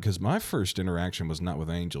 Because my first interaction was not with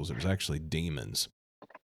angels; it was actually demons.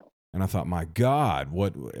 And I thought, my God,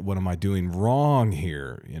 what am I doing wrong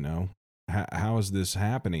here? How is this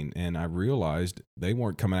happening? And I realized they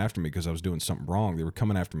weren't coming after me because I was doing something wrong. They were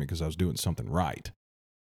coming after me because I was doing something right.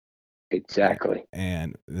 Exactly.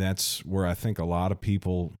 And that's where I think a lot of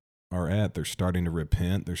people are at. They're starting to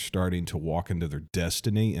repent. They're starting to walk into their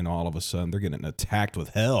destiny, and all of a sudden they're getting attacked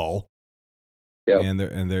with hell. Yep. And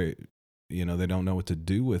they're they don't know what to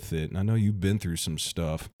do with it. And I know you've been through some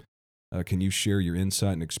stuff. Can you share your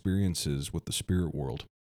insight and experiences with the spirit world?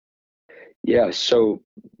 Yeah. So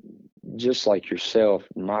just like yourself,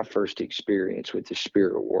 my first experience with the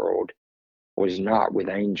spirit world was not with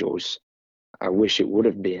angels. I wish it would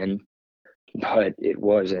have been, but it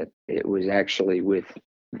wasn't. It was actually with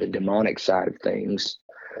the demonic side of things.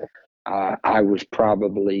 I was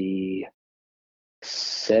probably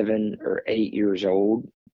 7 or 8 years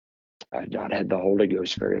old. I'd not had the Holy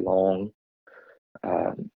Ghost very long.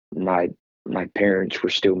 My my parents were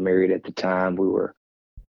still married at the time. We were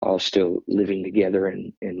all still living together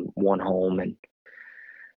in one home, and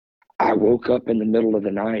I woke up in the middle of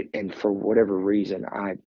the night, and for whatever reason,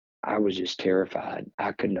 I was just terrified.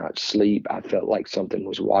 I could not sleep. I felt like something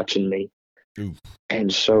was watching me. Oof.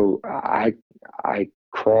 And so I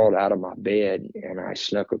crawled out of my bed and I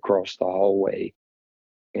snuck across the hallway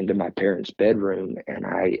into my parents' bedroom, and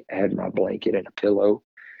I had my blanket and a pillow,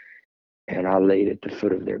 and I laid at the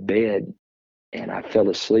foot of their bed and I fell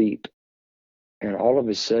asleep. And all of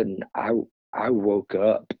a sudden I woke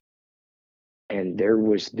up, and there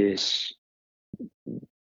was this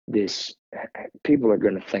people are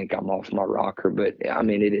going to think I'm off my rocker, but I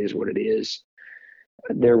mean, it is what it is.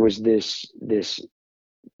 There was this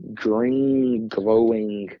green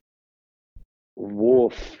glowing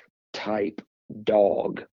wolf type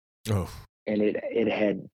dog, Oh, and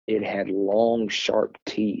it had long sharp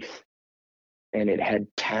teeth, and it had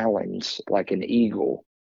talons like an eagle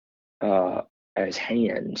as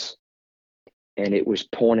hands, and it was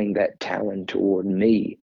pointing that talon toward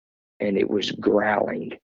me, and it was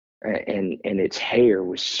growling, and its hair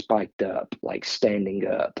was spiked up like standing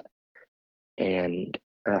up. And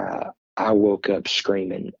I woke up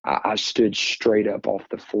screaming. I stood straight up off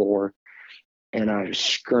the floor, and I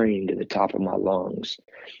screamed at the top of my lungs.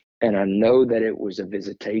 And I know that it was a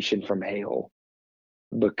visitation from hell,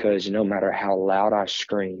 because no matter how loud I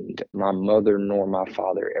screamed, my mother nor my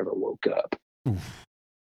father ever woke up. oof.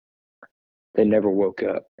 They never woke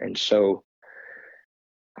up. And so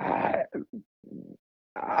I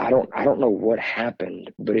I don't know what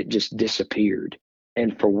happened, but it just disappeared.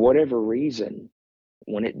 And for whatever reason,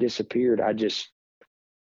 when it disappeared, I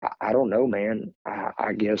don't know, man.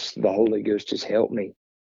 I guess the Holy Ghost just helped me.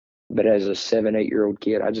 But as a 7, 8 year old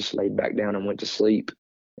kid, I just laid back down and went to sleep.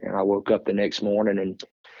 And I woke up the next morning, and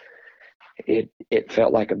it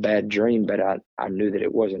felt like a bad dream, but I knew that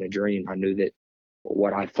it wasn't a dream. I knew that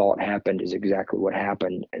what I thought happened is exactly what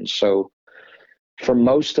happened. And so For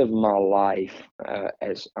most of my life,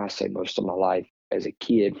 as I say, most of my life as a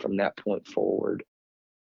kid, from that point forward,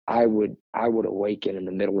 I would awaken in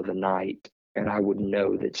the middle of the night, and I would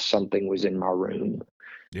know that something was in my room.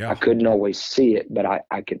 I Yeah. couldn't always see it, but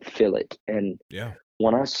I could feel it. And Yeah.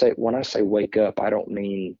 when I say wake up, I don't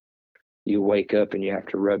mean you wake up and you have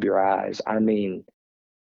to rub your eyes. I mean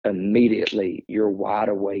immediately you're wide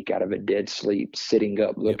awake out of a dead sleep, sitting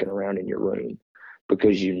up, Yep. looking around in your room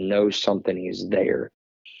because you know something is there.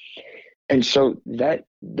 And so that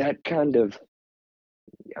kind of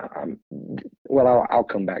um, well, I'll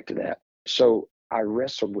come back to that. So I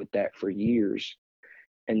wrestled with that for years,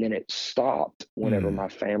 and then it stopped whenever Mm. my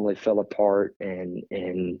family fell apart and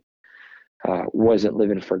wasn't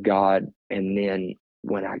living for God. And then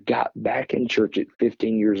when I got back in church at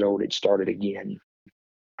 15 years old, it started again.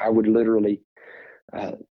 I would literally,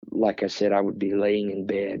 uh, like I said, I would be laying in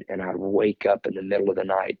bed and I'd wake up in the middle of the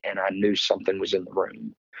night and I knew something was in the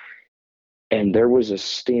room. And there was a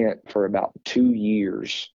stint for about 2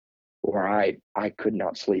 years where I could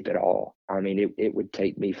not sleep at all. I mean, it would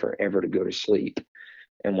take me forever to go to sleep.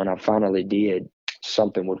 And when I finally did,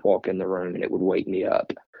 something would walk in the room and it would wake me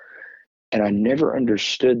up. And I never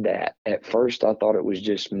understood that. At first, I thought it was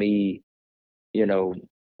just me, you know,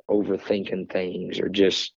 overthinking things or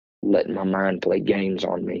just letting my mind play games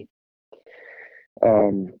on me.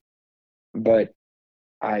 Um, but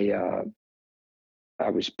I uh, I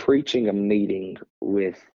was preaching a meeting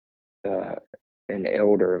with uh, an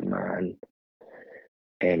elder of mine,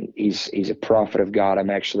 and he's a prophet of God. I'm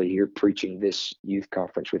actually here preaching this youth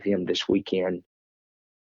conference with him this weekend,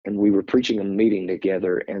 and we were preaching a meeting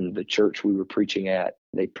together. And the church we were preaching at,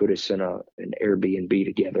 they put us in an Airbnb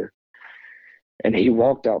together. And he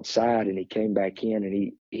walked outside and he came back in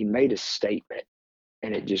and he made a statement,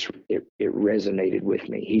 and it resonated with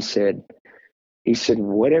me. He said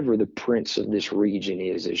whatever the prince of this region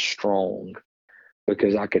is strong,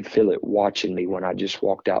 because I could feel it watching me when I just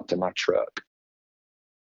walked out to my truck.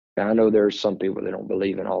 Now, I know there are some people that don't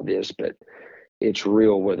believe in all this, but it's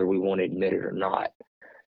real whether we want to admit it or not.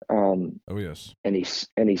 Um, Oh, yes. and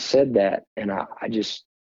he said that, and I just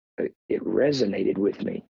it resonated with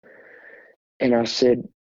me. And I said,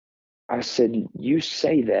 you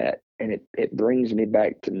say that, and it brings me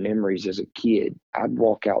back to memories as a kid. I'd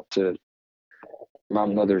walk out to my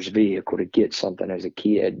mother's vehicle to get something as a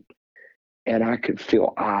kid, and I could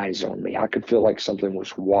feel eyes on me. I could feel like something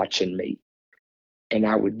was watching me, and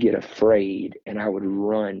I would get afraid, and I would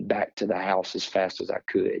run back to the house as fast as I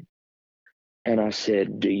could. And I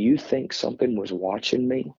said, do you think something was watching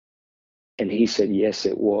me? And he said, yes,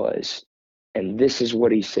 it was. And this is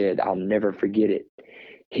what he said. I'll never forget it.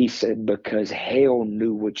 He said, because hell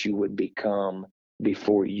knew what you would become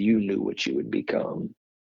before you knew what you would become.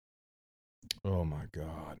 Oh my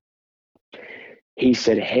God. He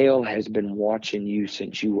said, hell has been watching you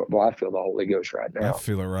since you were, well, I feel the Holy Ghost right I now.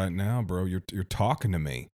 feel it right now, bro. You're talking to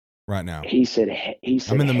me right now. He said, he I'm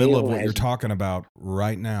said, in the middle of hell what you're has, talking about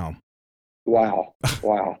right now. wow,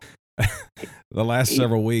 wow. The last He,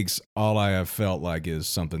 several weeks, all I have felt like is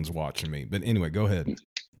something's watching me. But anyway, go ahead.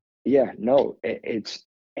 yeah, no, it's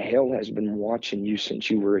hell has been watching you since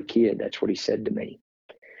you were a kid. That's what he said to me.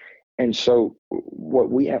 And so what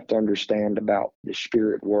we have to understand about the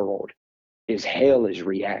spirit world is hell is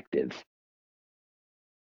reactive.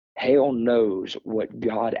 Hell knows what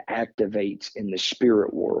God activates in the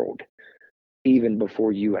spirit world even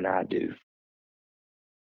before you and I do.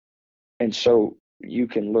 And so you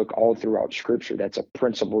can look all throughout Scripture. That's a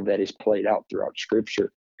principle that is played out throughout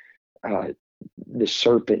Scripture. Uh, the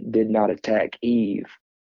serpent did not attack Eve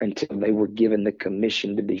until they were given the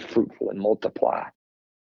commission to be fruitful and multiply.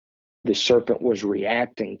 The serpent was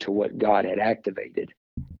reacting to what God had activated.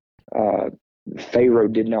 Uh, Pharaoh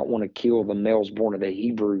did not want to kill the males born of the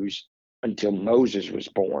Hebrews until Moses was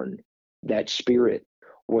born. That spirit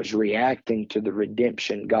was reacting to the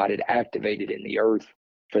redemption God had activated in the earth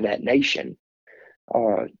for that nation.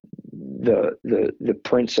 The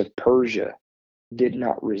prince of Persia did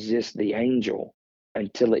not resist the angel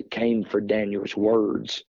until it came for Daniel's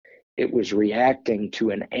words. It was reacting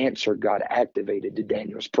to an answer God activated to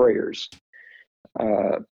Daniel's prayers.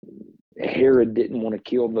 Uh, Herod didn't want to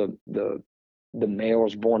kill the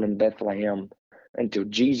males born in Bethlehem until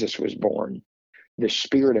Jesus was born. The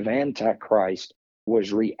spirit of Antichrist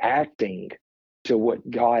was reacting to what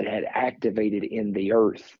God had activated in the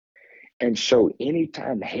earth. And so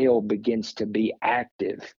anytime hell begins to be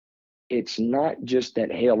active, it's not just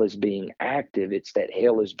that hell is being active, it's that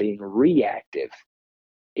hell is being reactive.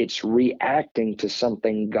 It's reacting to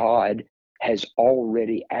something God has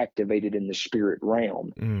already activated in the spirit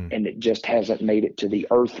realm, Mm. and it just hasn't made it to the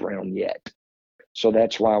earth realm yet. So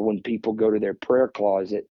that's why when people go to their prayer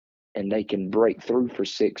closet and they can break through for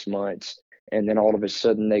 6 months, and then all of a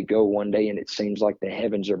sudden they go one day and it seems like the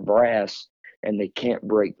heavens are brass and they can't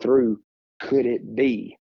break through, could it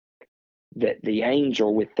be that the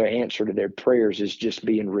angel with the answer to their prayers is just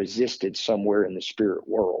being resisted somewhere in the spirit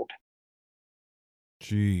world?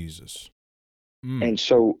 Jesus. And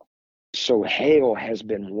so hell has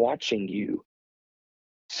been watching you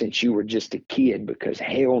since you were just a kid, because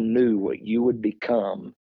hell knew what you would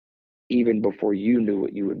become even before you knew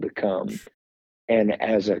what you would become. And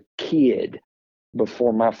as a kid,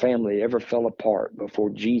 before my family ever fell apart, before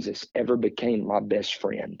Jesus ever became my best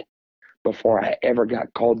friend, before I ever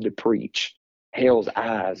got called to preach, hell's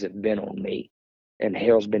eyes have been on me, and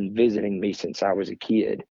hell's been visiting me since I was a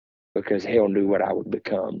kid, because hell knew what I would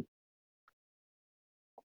become.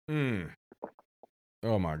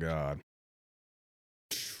 Oh my God.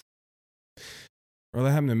 Well,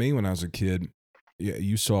 that happened to me when I was a kid. Yeah,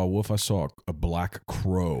 you saw a wolf. I saw a black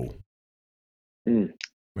crow.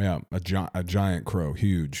 Yeah, a giant crow,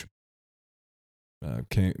 huge.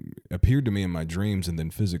 Appeared to me in my dreams and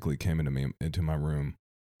then physically came into my room.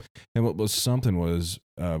 And what was something was,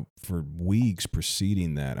 for weeks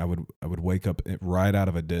preceding that, I would wake up right out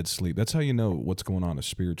of a dead sleep. That's how you know what's going on is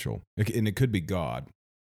spiritual, and it could be God.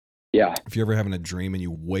 Yeah. If you're ever having a dream and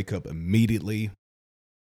you wake up immediately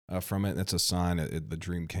from it, that's a sign that the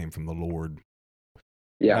dream came from the Lord.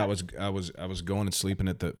 Yeah. I was going and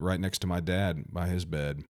sleeping right next to my dad by his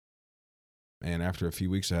bed, and after a few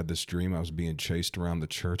weeks, I had this dream. I was being chased around the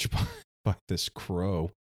church by this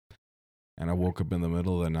crow, and I woke up in the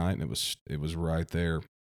middle of the night, and it was right there,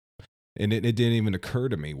 and it didn't even occur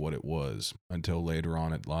to me what it was until later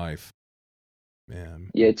on in life. Man,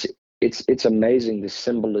 Yeah, it's amazing the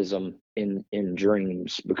symbolism in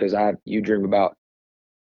dreams, because you dream about,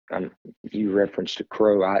 you referenced a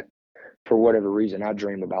crow. For whatever reason, I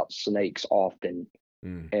dream about snakes often,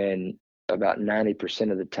 and about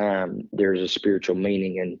 90% of the time there's a spiritual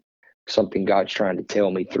meaning and something God's trying to tell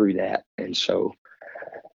me through that. And so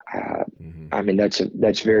I mean,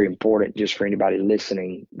 that's very important just for anybody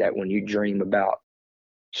listening, that when you dream about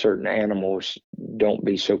certain animals, don't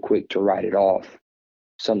be so quick to write it off.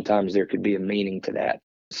 Sometimes there could be a meaning to that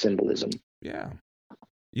symbolism. Yeah.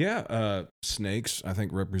 Snakes, I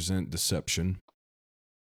think, represent deception.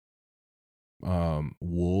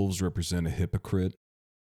 Wolves represent a hypocrite.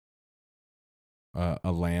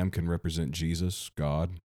 A lamb can represent Jesus,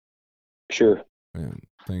 God. Sure. And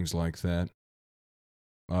things like that.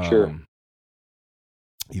 Sure.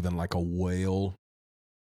 Even like a whale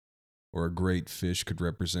or a great fish could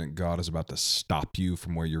represent God is about to stop you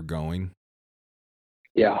from where you're going.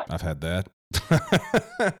 Yeah. I've had that.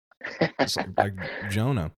 It's like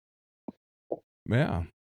Jonah. Yeah.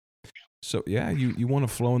 So yeah, you want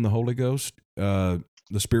to flow in the Holy Ghost? The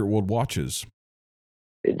spirit world watches.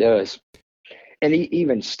 It does. And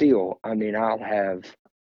even still, I mean, I've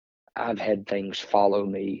had things follow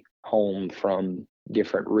me home from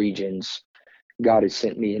different regions. God has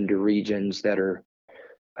sent me into regions that are,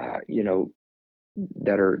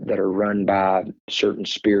 that are run by certain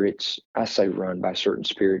spirits. I say run by certain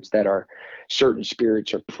spirits, certain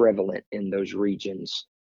spirits are prevalent in those regions.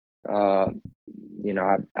 I've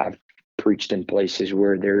preached in places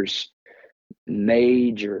where there's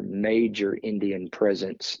major Indian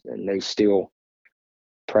presence, and they still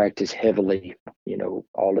practice heavily,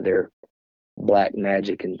 all of their black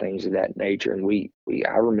magic and things of that nature. And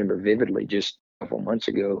I remember vividly just a couple months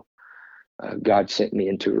ago, God sent me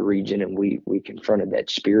into a region, and we confronted that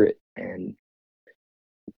spirit. And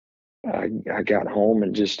I got home,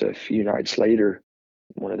 and just a few nights later,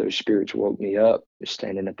 one of those spirits woke me up,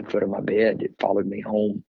 standing at the foot of my bed. It followed me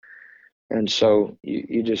home. And so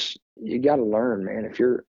you got to learn, man. If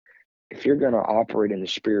you're going to operate in the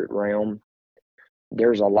spirit realm,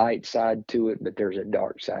 there's a light side to it, but there's a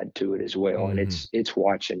dark side to it as well. And it's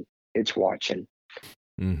watching.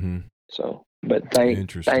 So, but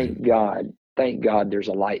thank God there's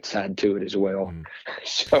a light side to it as well.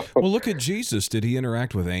 So, well, look at Jesus. Did he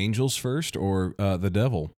interact with angels first or the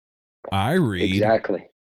devil? I read exactly.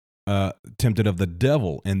 Tempted of the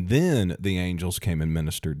devil, and then the angels came and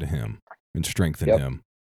ministered to him and strengthened him.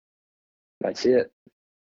 That's it.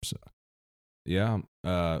 So, yeah,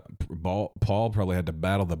 Paul probably had to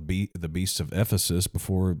battle the beasts of Ephesus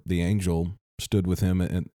before the angel stood with him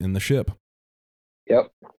in the ship. Yep.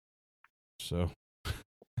 So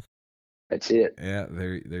that's it. Yeah,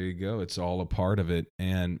 there you go. It's all a part of it,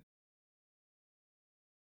 and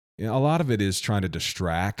a lot of it is trying to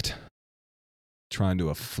distract, trying to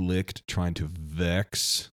afflict, trying to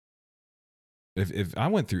vex. If I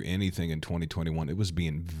went through anything in 2021, it was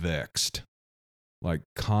being vexed. like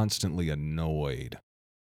constantly annoyed,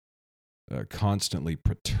 constantly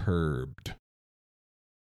perturbed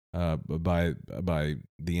by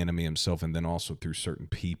the enemy himself, and then also through certain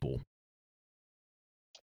people.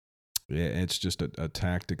 Yeah, it's just a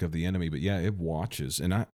tactic of the enemy. But yeah, it watches,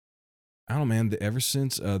 and I don't know, man. Ever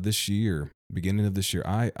since this year, beginning of this year,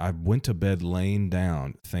 I went to bed laying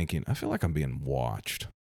down thinking, I feel like I'm being watched.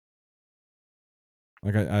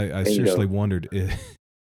 Like I seriously Bingo. wondered,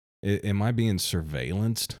 am I being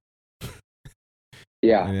surveillanced?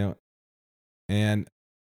 Yeah. You know, and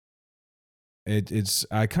it's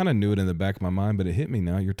I kind of knew it in the back of my mind, but it hit me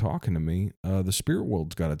now. You're talking to me. The spirit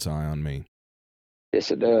world's got its eye on me.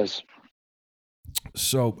 Yes, it does.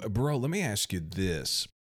 So, bro, let me ask you this: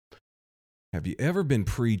 have you ever been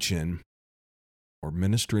preaching or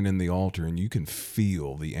ministering in the altar, and you can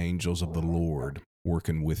feel the angels of the Lord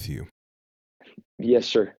working with you? Yes,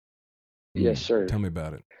 sir. Yes, sir. Tell me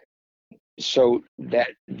about it. So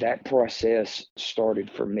that process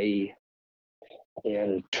started for me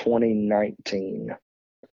in 2019.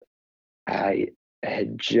 I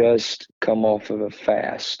had just come off of a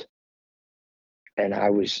fast, and I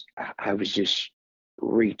was just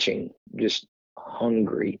reaching, just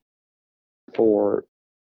hungry for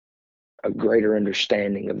a greater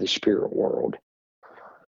understanding of the spirit world.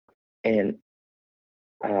 And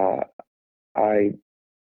uh, I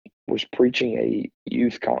was preaching a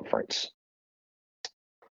youth conference,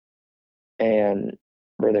 and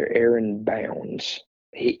Brother Aaron Bounds,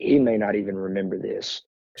 he may not even remember this,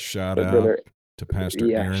 Shout but out brother, to Pastor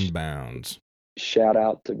yeah, Aaron Bounds. shout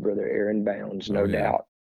out to Brother Aaron Bounds, Oh no yeah. doubt.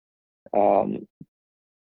 Um,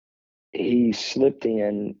 he slipped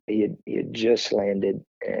in. He had just landed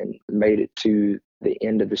and made it to the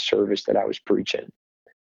end of the service that I was preaching.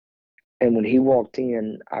 And when he walked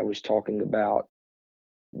in, I was talking about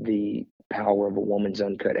the power of a woman's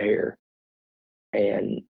uncut hair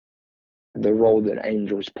and the role that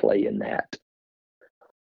angels play in that.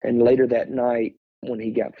 And later that night, when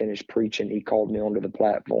he got finished preaching, he called me onto the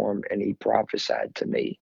platform and he prophesied to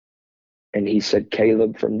me. And he said,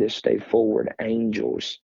 Caleb, from this day forward,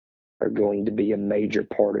 angels are going to be a major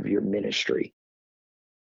part of your ministry.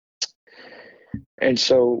 And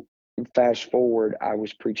so, fast forward, I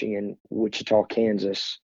was preaching in Wichita,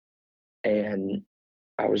 Kansas, and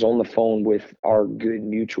I was on the phone with our good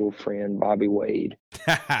mutual friend, Bobby Wade.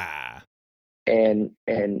 And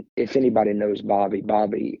if anybody knows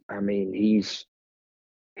Bobby, I mean, he's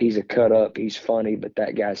a cut up, he's funny, but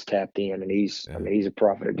that guy's tapped in, and he's a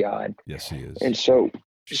prophet of God. Yes, he is. And so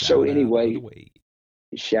Shout out to anyway, Brother Wade.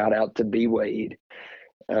 shout out to B Wade.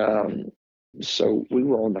 So we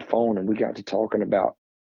were on the phone and we got to talking about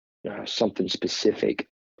something specific,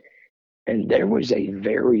 and there was a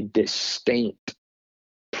very distinct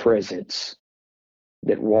presence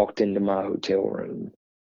that walked into my hotel room,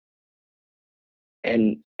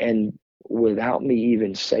 and without me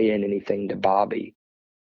even saying anything to Bobby,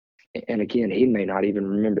 and again, he may not even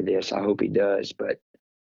remember this, I hope he does, but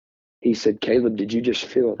he said, Caleb, did you just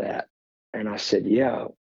feel that? And I said, yeah,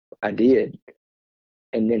 I did.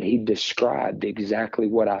 And then he described exactly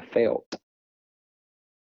what I felt.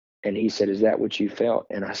 And he said, is that what you felt?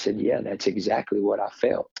 And I said, yeah, that's exactly what I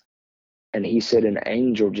felt. And he said, an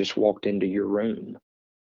angel just walked into your room.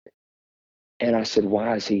 And I said,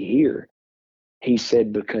 why is he here? He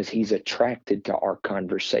said, because he's attracted to our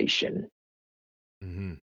conversation.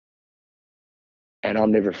 Mm-hmm. And I'll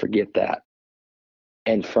never forget that.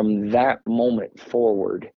 And from that moment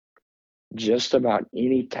forward, just about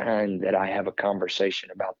any time that I have a conversation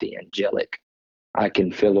about the angelic, I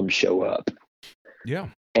can feel them show up. Yeah.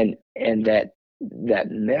 And that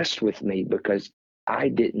messed with me because I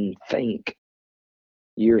didn't think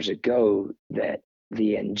years ago that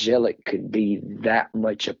the angelic could be that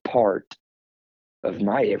much a part of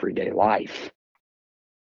my everyday life.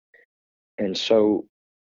 And so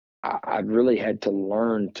I really had to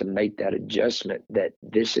learn to make that adjustment that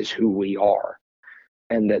this is who we are,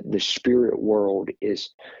 and that the spirit world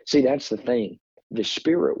is, see, that's the thing. The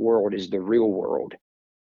spirit world is the real world.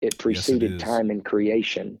 It preceded time and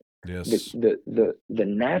creation. Yes. The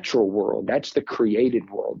natural world, that's the created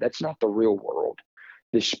world. That's not the real world.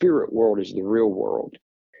 The spirit world is the real world.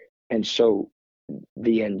 And so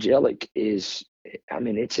the angelic is, I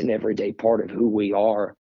mean, it's an everyday part of who we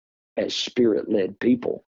are as spirit-led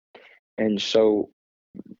people. And so,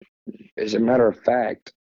 as a matter of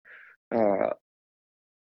fact,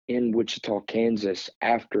 in Wichita, Kansas,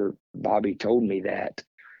 after Bobby told me that,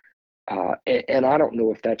 and I don't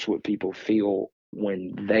know if that's what people feel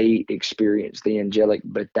when they experience the angelic,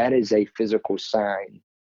 but that is a physical sign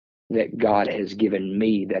that God has given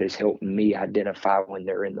me that has helped me identify when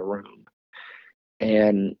they're in the room.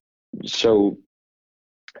 And so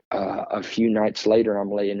a few nights later,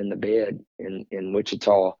 I'm laying in the bed in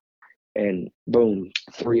Wichita, and boom,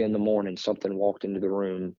 3 a.m, something walked into the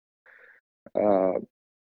room. Uh,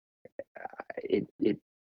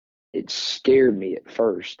 it scared me at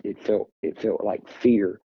first. It felt like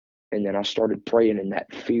fear, and then I started praying, and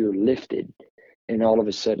that fear lifted, and all of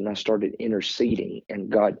a sudden I started interceding, and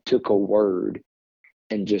God took a word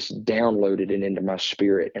and just downloaded it into my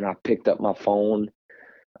spirit. And I picked up my phone.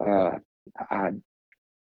 I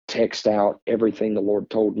text out everything the Lord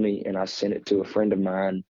told me, and I sent it to a friend of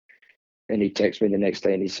mine. And he texted me the next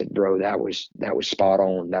day, and he said, "Bro, that was spot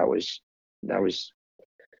on. That was it was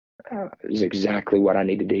exactly what I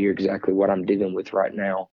needed to hear, exactly what I'm dealing with right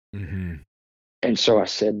now." Mm-hmm. And so I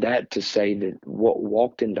said that to say that what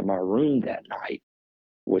walked into my room that night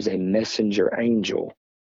was a messenger angel,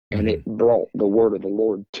 and it brought the word of the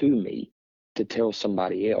Lord to me to tell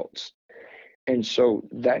somebody else. And so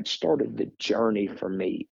that started the journey for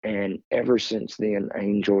me. And ever since then,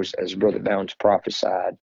 angels, as Brother Bounds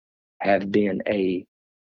prophesied, have been a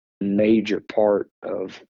major part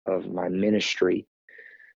of my ministry.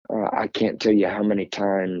 I can't tell you how many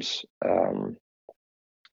times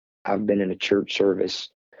I've been in a church service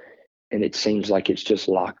and it seems like it's just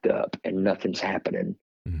locked up and nothing's happening.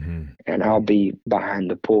 Mm-hmm. And I'll be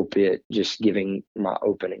behind the pulpit just giving my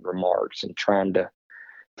opening remarks and trying to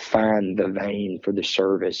find the vein for the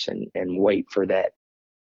service and wait for that,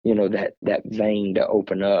 that vein to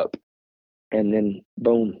open up. And then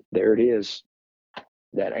boom, there it is.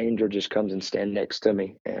 That angel just comes and stands next to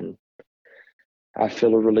me, and I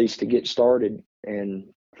feel a release to get started. And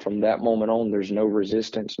from that moment on, there's no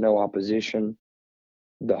resistance, no opposition.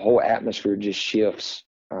 The whole atmosphere just shifts.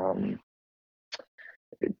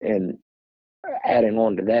 And adding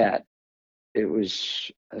on to that, it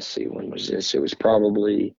was, let's see, when was this? It was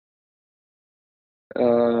probably,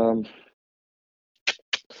 it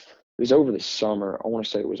was over the summer. I want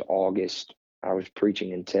to say it was August. I was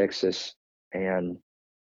preaching in Texas, and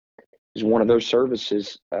it was one of those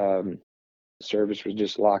services. The service was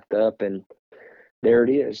just locked up, and there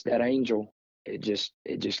it is, that angel. It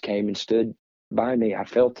just came and stood by me. I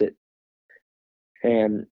felt it.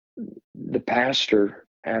 And the pastor,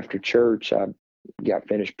 after church, I got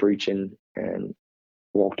finished preaching and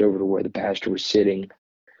walked over to where the pastor was sitting.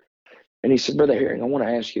 And he said, "Brother Herring, I want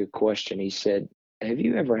to ask you a question." He said, "Have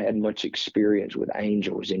you ever had much experience with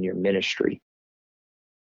angels in your ministry?"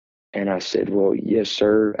 And I said, "Well, yes,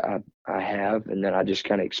 sir, I have." And then I just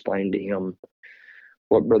kind of explained to him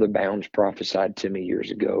what Brother Bounds prophesied to me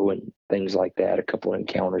years ago and things like that, a couple of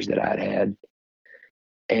encounters that I'd had.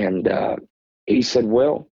 And he said,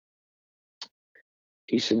 while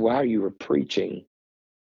you were preaching,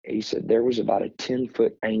 he said, there was about a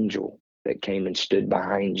 10-foot angel that came and stood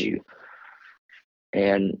behind you.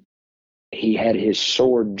 And he had his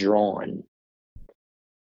sword drawn.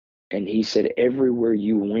 And he said, everywhere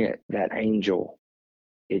you went, that angel,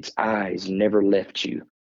 its eyes never left you.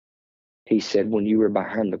 He said, when you were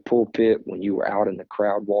behind the pulpit, when you were out in the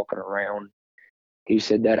crowd walking around, he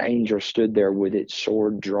said that angel stood there with its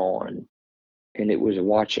sword drawn, and it was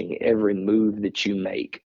watching every move that you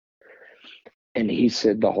make. And he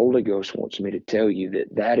said, the Holy Ghost wants me to tell you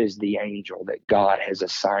that that is the angel that God has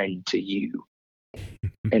assigned to you.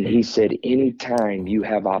 And he said, anytime you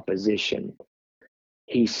have opposition,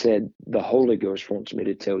 he said, the Holy Ghost wants me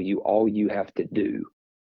to tell you all you have to do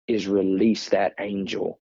is release that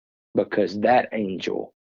angel, because that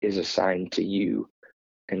angel is assigned to you,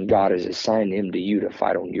 and God has assigned him to you to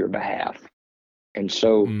fight on your behalf. And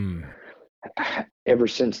so ever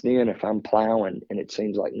since then, if I'm plowing and it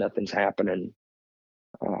seems like nothing's happening,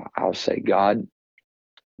 I'll say, God,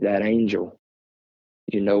 that angel,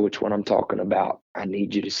 you know which one I'm talking about. I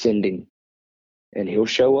need you to send him, and he'll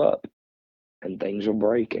show up, and things will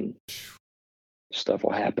break, and stuff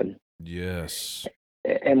will happen. Yes.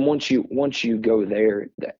 And once you go there,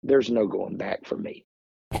 there's no going back for me.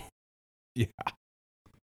 Yeah.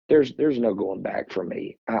 There's no going back for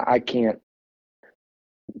me. I can't.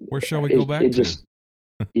 Where shall we go back to? Just,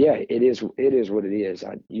 yeah, it is what it is.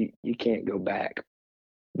 You can't go back.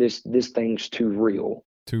 This thing's too real.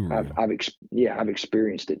 Too real. I've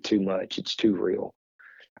experienced it too much. It's too real.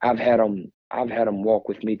 I've had them walk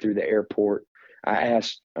with me through the airport. I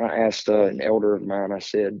asked an elder of mine. I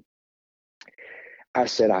said,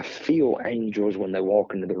 I feel angels when they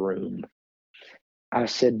walk into the room. I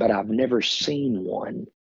said, but I've never seen one.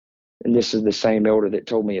 And this is the same elder that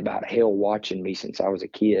told me about hell watching me since I was a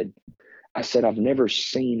kid. I said, I've never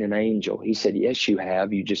seen an angel. He said, yes, you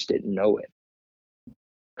have. You just didn't know it.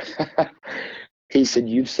 He said,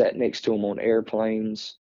 you've sat next to them on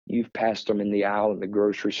airplanes. you've passed them in the aisle in the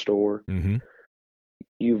grocery store. Mm-hmm.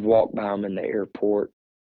 You've walked by them in the airport.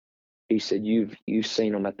 He said, you've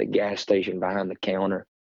seen them at the gas station behind the counter.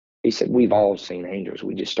 He said, we've all seen angels.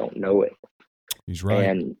 We just don't know it. He's right.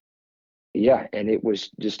 And yeah, and it was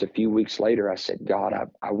just a few weeks later, I said, God,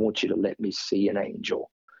 I want you to let me see an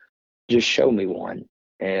angel. Just show me one.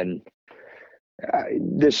 And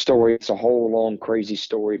this story, it's a whole long, crazy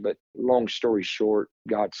story, but long story short,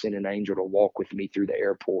 God sent an angel to walk with me through the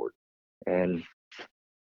airport. And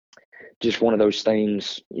just one of those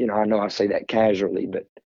things, I know I say that casually, but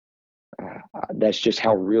that's just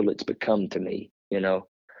how real it's become to me.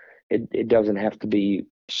 It doesn't have to be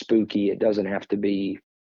spooky. It doesn't have to be,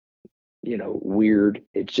 weird.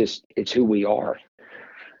 It's who we are.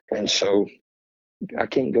 And so I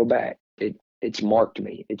can't go back. It's marked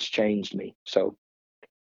me. It's changed me. So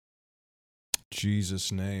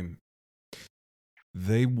Jesus' name.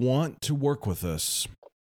 They want to work with us.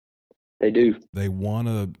 They do. They want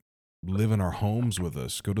to live in our homes with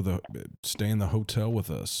us, stay in the hotel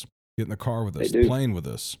with us, get in the car with us, the plane with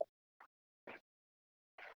us.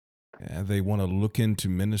 And they want to look into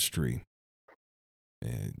ministry.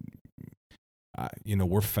 And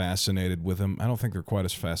we're fascinated with them. I don't think they're quite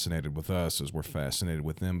as fascinated with us as we're fascinated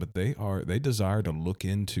with them, but they desire to look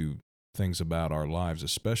into things about our lives,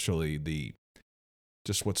 especially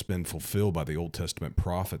just what's been fulfilled by the Old Testament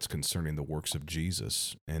prophets concerning the works of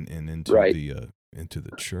Jesus and into right. into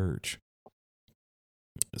the church.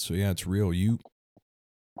 So yeah, it's real.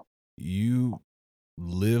 You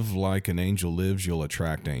live like an angel lives, you'll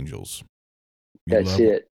attract angels. That's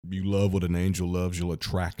it. You love what an angel loves, you'll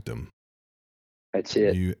attract them. That's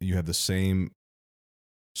it. You have the same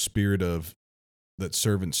spirit of that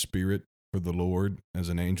servant spirit for the Lord as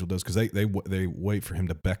an angel does, because they wait for him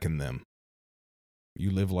to beckon them.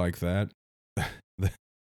 You live like that,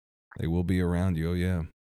 they will be around you. Oh yeah,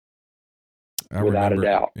 Without a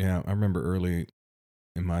doubt. Yeah, I remember early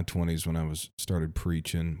in my 20s when I started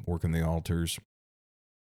preaching, working the altars.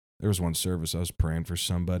 There was one service I was praying for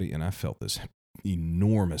somebody, and I felt this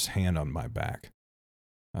enormous hand on my back.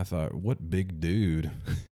 I thought, what big dude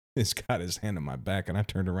has got his hand on my back? And I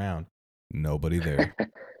turned around. Nobody there.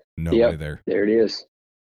 Nobody there. There it is.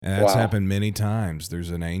 And that's happened many times. There's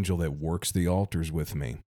an angel that works the altars with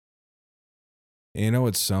me. And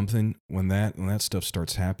it's something when that stuff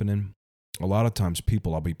starts happening, a lot of times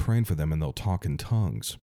I'll be praying for them and they'll talk in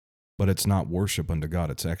tongues. But it's not worship unto God.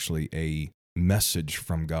 It's actually a message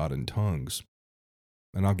from God in tongues.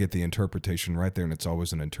 And I'll get the interpretation right there, and it's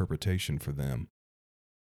always an interpretation for them.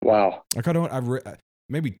 Wow. Like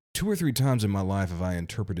maybe 2 or 3 times in my life have I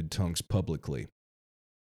interpreted tongues publicly.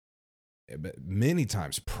 But many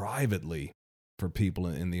times privately for people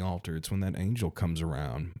in the altar. It's when that angel comes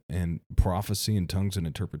around and prophecy and tongues and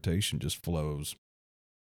interpretation just flows.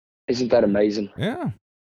 Isn't that amazing? Yeah.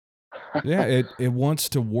 Yeah, it wants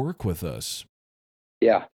to work with us.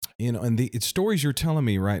 Yeah. And the stories you're telling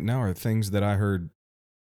me right now are things that I heard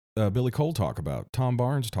Billy Cole talk about, Tom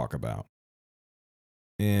Barnes talk about.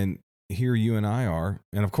 And here you and I are,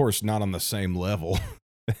 and of course not on the same level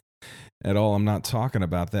at all. I'm not talking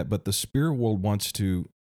about that, but the spirit world wants to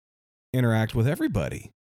interact with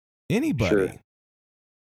everybody, anybody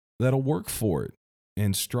that'll work for it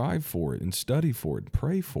and strive for it and study for it and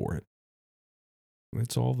pray for it.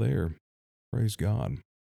 It's all there. Praise God.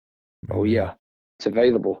 Oh, yeah. It's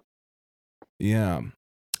available. Yeah.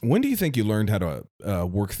 When do you think you learned how to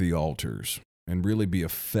work the altars and really be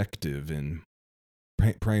effective in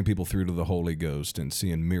praying people through to the Holy Ghost and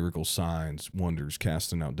seeing miracle signs, wonders,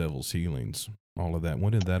 casting out devils, healings, all of that?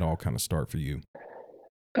 When did that all kind of start for you?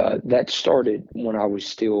 That started when I was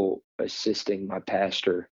still assisting my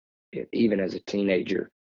pastor, even as a teenager.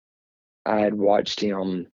 I had watched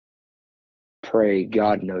him pray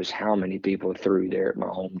God knows how many people through there at my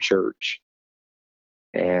home church.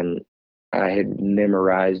 And I had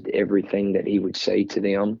memorized everything that he would say to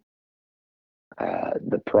them,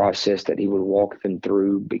 the process that he would walk them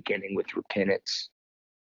through, beginning with repentance.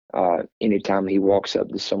 Anytime he walks up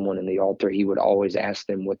to someone in the altar, he would always ask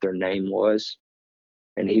them what their name was.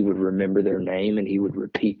 And he would remember their name and he would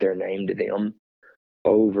repeat their name to them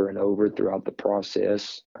over and over throughout the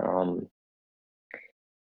process.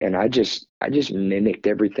 And I just mimicked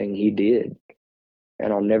everything he did.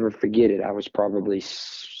 And I'll never forget it. I was probably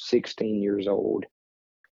 16 years old,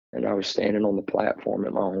 and I was standing on the platform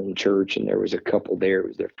at my home church, and there was a couple there. It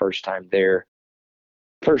was their first time there,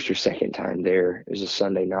 first or second time there. It was a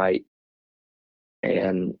Sunday night.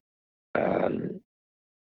 And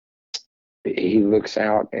he looks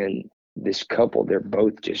out, and this couple, they're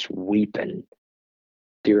both just weeping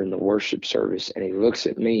during the worship service. And he looks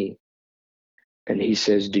at me And he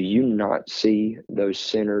says, do you not see those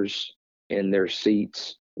sinners in their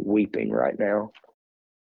seats weeping right now?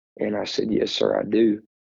 And I said, yes, sir, I do.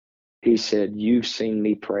 He said, you've seen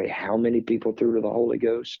me pray how many people through to the Holy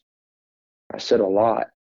Ghost? I said, a lot.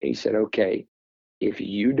 He said, okay, if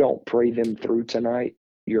you don't pray them through tonight,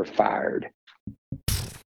 you're fired.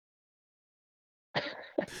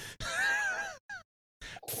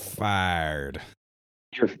 Fired.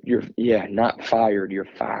 Yeah, not fired, you're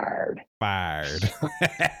fired. Fired.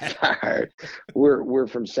 Fired. We're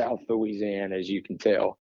from South Louisiana, as you can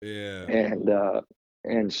tell. Yeah.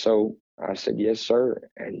 And so I said, yes, sir.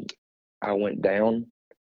 And I went down,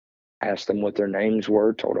 asked them what their names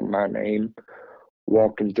were, told them my name,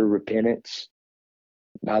 walked them through repentance.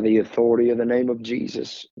 By the authority of the name of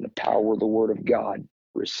Jesus, the power of the word of God,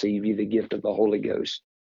 receive you the gift of the Holy Ghost.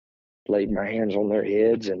 Laid my hands on their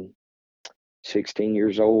heads, and 16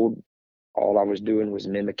 years old, all I was doing was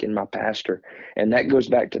mimicking my pastor. And that goes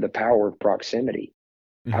back to the power of proximity.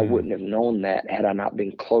 Mm-hmm. I wouldn't have known that had I not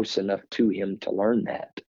been close enough to him to learn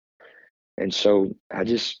that. And so I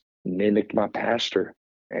just mimicked my pastor,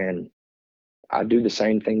 and I do the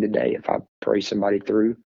same thing today. If I pray somebody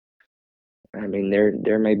through, I mean,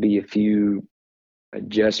 there may be a few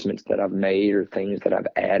adjustments that I've made or things that I've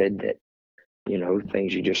added that,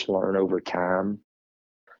 things you just learn over time,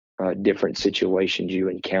 different situations you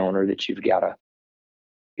encounter that you've got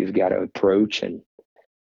to approach, and,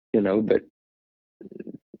 but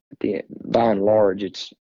by and large,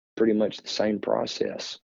 it's pretty much the same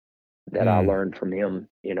process that I learned from him,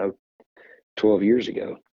 12 years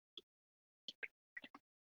ago.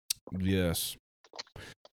 Yes.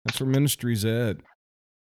 That's where ministry's at.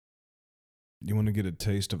 You want to get a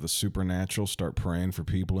taste of the supernatural, start praying for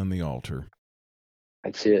people in the altar.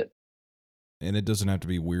 That's it. And it doesn't have to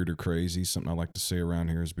be weird or crazy. Something I like to say around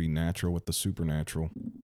here is be natural with the supernatural.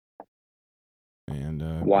 And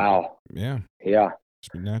wow. Yeah. Yeah.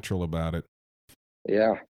 Just be natural about it.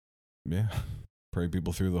 Yeah. Yeah. Pray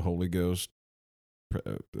people through the Holy Ghost.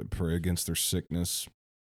 Pray against their sickness.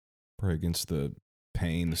 Pray against the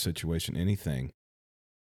pain, the situation, anything.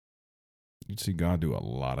 You'd see God do a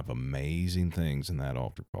lot of amazing things in that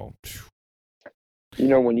altar call.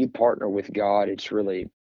 When you partner with God, it's really,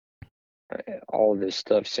 all of this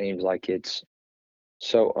stuff seems like it's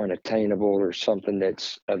so unattainable, or something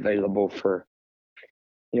that's available for,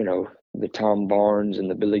 the Tom Barnes and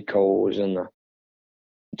the Billy Coles and the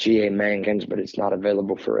G.A. Mankins, but it's not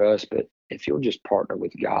available for us. But if you'll just partner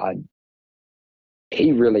with God,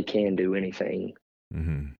 he really can do anything.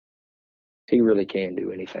 Mm-hmm. He really can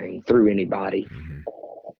do anything through anybody. Mm-hmm.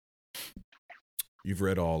 You've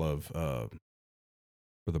read all of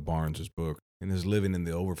Brother Barnes' book. In his Living in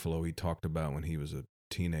the Overflow, he talked about when he was a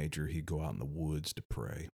teenager, he'd go out in the woods to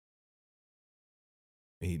pray.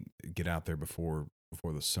 He'd get out there before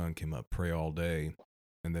the sun came up, pray all day,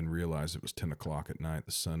 and then realize it was 10 o'clock at night.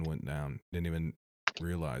 The sun went down. Didn't even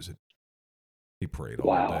realize it. He prayed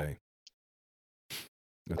all day.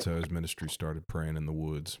 That's how his ministry started, praying in the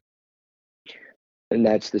woods. And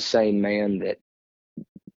that's the same man that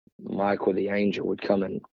Michael the angel would come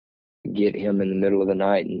and get him in the middle of the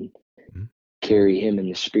night and carry him in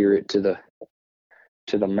the spirit to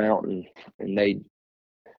the mountain, and they'd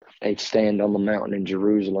stand on the mountain in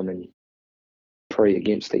Jerusalem and pray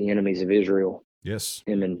against the enemies of Israel. Yes.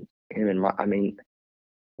 Him and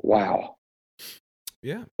wow.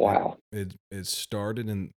 Yeah. Wow. It started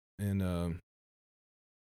in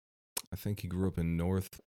I think he grew up in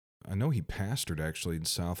I know he pastored actually in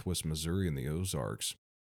Southwest Missouri in the Ozarks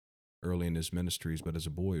early in his ministries, but as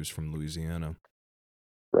a boy he was from Louisiana.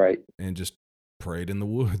 Right. And just prayed in the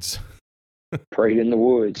woods. Prayed in the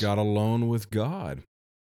woods. Got alone with God.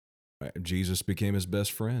 Jesus became his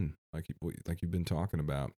best friend, like you've been talking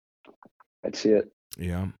about. That's it.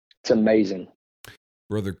 Yeah. It's amazing.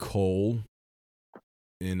 Brother Cole,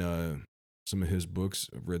 in some of his books,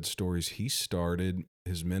 I've read stories, he started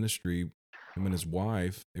his ministry, him and his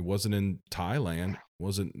wife. It wasn't in Thailand,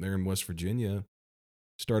 wasn't there in West Virginia.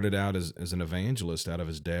 Started out as an evangelist out of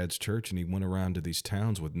his dad's church, and he went around to these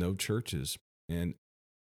towns with no churches. And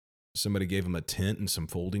somebody gave him a tent and some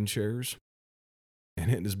folding chairs.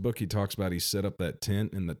 And in his book, he talks about he set up that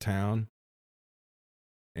tent in the town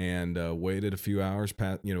and waited a few hours,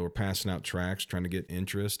 we're passing out tracts, trying to get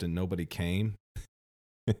interest, and nobody came.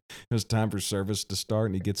 It was time for service to start,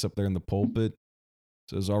 and he gets up there in the pulpit,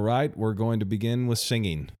 says, all right, we're going to begin with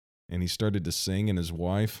singing. And he started to sing, and his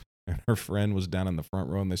wife and her friend was down in the front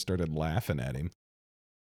row, and they started laughing at him.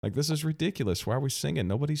 Like, this is ridiculous. Why are we singing?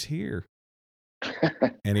 Nobody's here.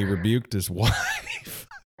 And he rebuked his wife.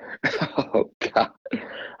 Oh, God.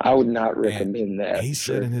 I would not And recommend that he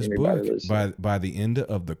said for in his anybody book, listening. by the end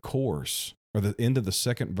of the course, or the end of the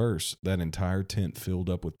second verse, that entire tent filled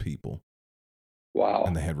up with people, and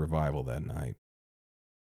Wow. they had revival that night.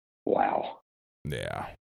 Wow. Yeah.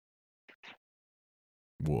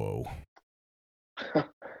 Whoa.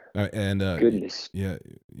 And Goodness. yeah,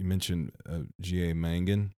 you mentioned G.A.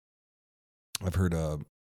 Mangan. I've heard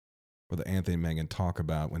Brother Anthony Mangan talk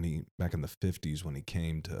about when he, back in the 50s, when he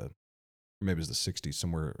came to, or maybe it was the 60s,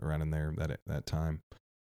 somewhere around in there, that time,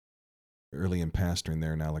 early in pastoring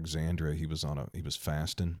there in Alexandria, he was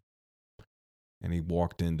fasting, and he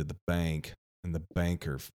walked into the bank, and the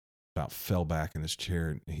banker about fell back in his chair,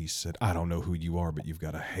 and he said, "I don't know who you are, but you've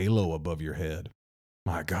got a halo above your head."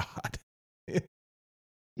 My God.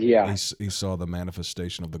 Yeah. He saw the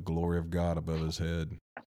manifestation of the glory of God above his head.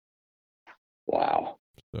 Wow.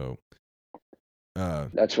 So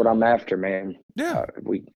That's what I'm after, man. yeah.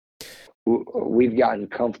 We've gotten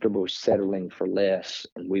comfortable settling for less,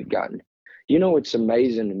 and we've gotten, it's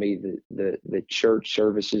amazing to me, the church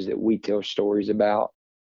services that we tell stories about.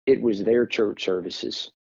 It was their church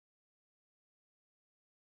services.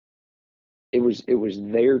 It was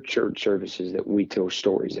their church services that we tell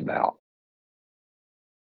stories about.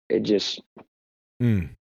 It just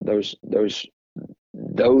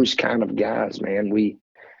those kind of guys, man.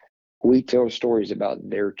 We tell stories about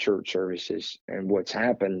their church services, and what's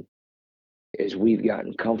happened is we've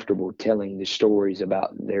gotten comfortable telling the stories about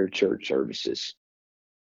their church services.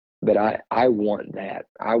 But I want that.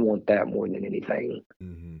 I want that more than anything.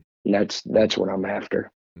 Mm-hmm. And that's what I'm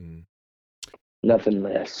after. Mm-hmm. Nothing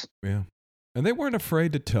less. Yeah. And they weren't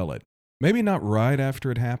afraid to tell it. Maybe not right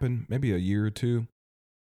after it happened, maybe a year or two,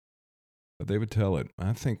 but they would tell it.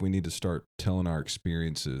 I think we need to start telling our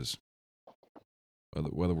experiences,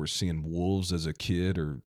 whether we're seeing wolves as a kid,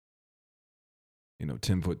 or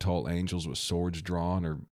 10-foot tall angels with swords drawn,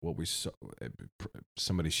 or what we saw,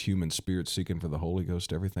 somebody's human spirit seeking for the Holy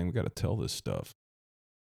Ghost. Everything, we got to tell this stuff.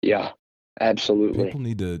 Yeah, absolutely. People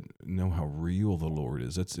need to know how real the Lord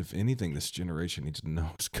is. That's, if anything, this generation needs to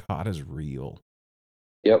know is God is real.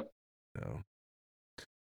 Yep. So,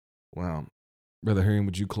 wow. Brother Herring,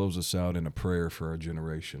 would you close us out in a prayer for our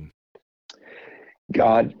generation?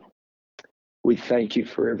 God, we thank you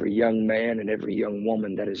for every young man and every young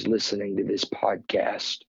woman that is listening to this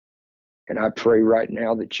podcast. And I pray right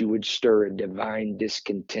now that you would stir a divine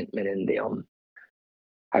discontentment in them.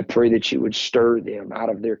 I pray that you would stir them out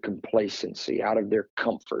of their complacency, out of their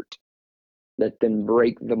comfort. Let them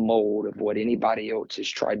break the mold of what anybody else has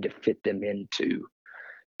tried to fit them into.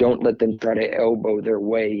 Don't let them try to elbow their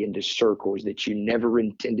way into circles that you never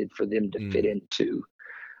intended for them to fit into.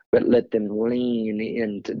 But let them lean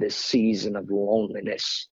into this season of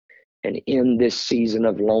loneliness. And in this season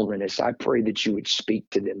of loneliness, I pray that you would speak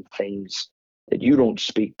to them things that you don't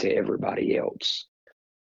speak to everybody else.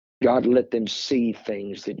 God, let them see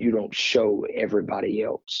things that you don't show everybody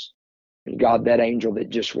else. And God, that angel that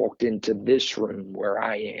just walked into this room where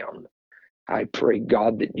I am, I pray,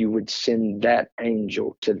 God, that you would send that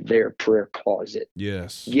angel to their prayer closet.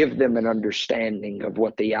 Yes. Give them an understanding of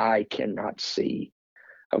what the eye cannot see,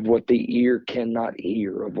 of what the ear cannot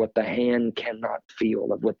hear, of what the hand cannot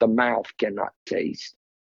feel, of what the mouth cannot taste,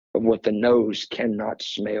 of what the nose cannot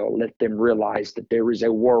smell. Let them realize that there is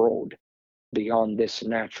a world beyond this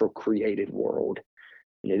natural created world.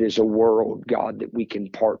 And it is a world, God, that we can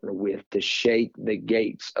partner with to shake the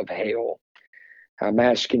gates of hell. I'm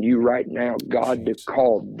asking you right now, God, to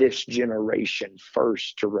call this generation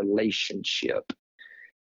first to relationship.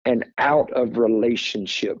 And out of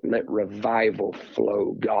relationship, let revival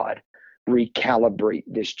flow, God. Recalibrate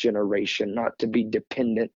this generation, not to be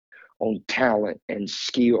dependent on talent and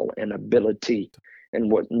skill and ability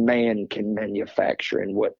and what man can manufacture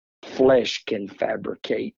and what flesh can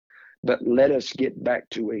fabricate. But let us get back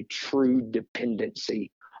to a true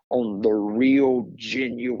dependency on the real,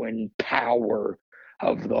 genuine power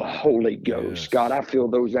of the Holy Ghost. Yes. God, I feel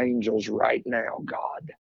those angels right now,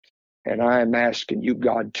 God. And I am asking you,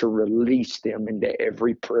 God, to release them into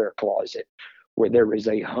every prayer closet where there is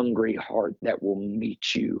a hungry heart that will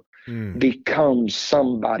meet you. Become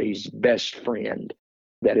somebody's best friend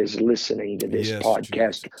that is listening to this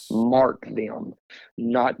podcast. Jesus. Mark them,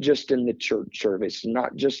 not just in the church service,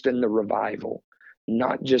 not just in the revival,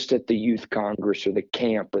 not just at the youth congress or the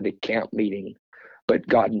camp meeting, but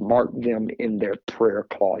God, mark them in their prayer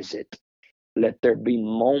closet. Let there be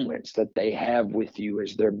moments that they have with you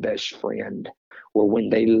as their best friend, where when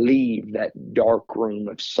they leave that dark room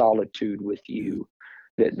of solitude with you,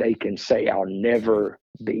 that they can say, I'll never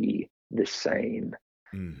be the same.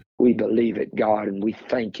 We believe it, God, and we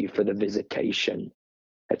thank you for the visitation.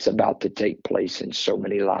 that's about to take place in so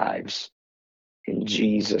many lives. In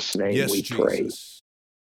Jesus' name Yes, we pray. Jesus.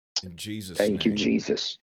 In Jesus' Thank you, name.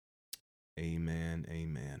 Jesus. Amen.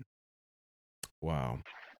 Amen. Wow.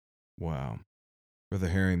 Wow. Brother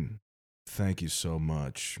Herring, thank you so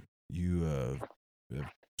much. You have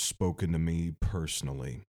spoken to me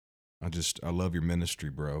personally. I love your ministry,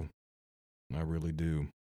 bro. I really do.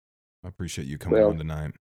 I appreciate you coming on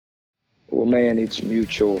tonight. Well, man, it's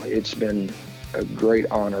mutual. It's been a great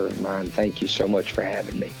honor of mine. Thank you so much for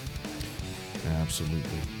having me.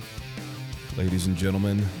 Absolutely. Ladies and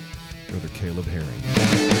gentlemen, Brother Caleb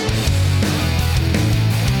Herring.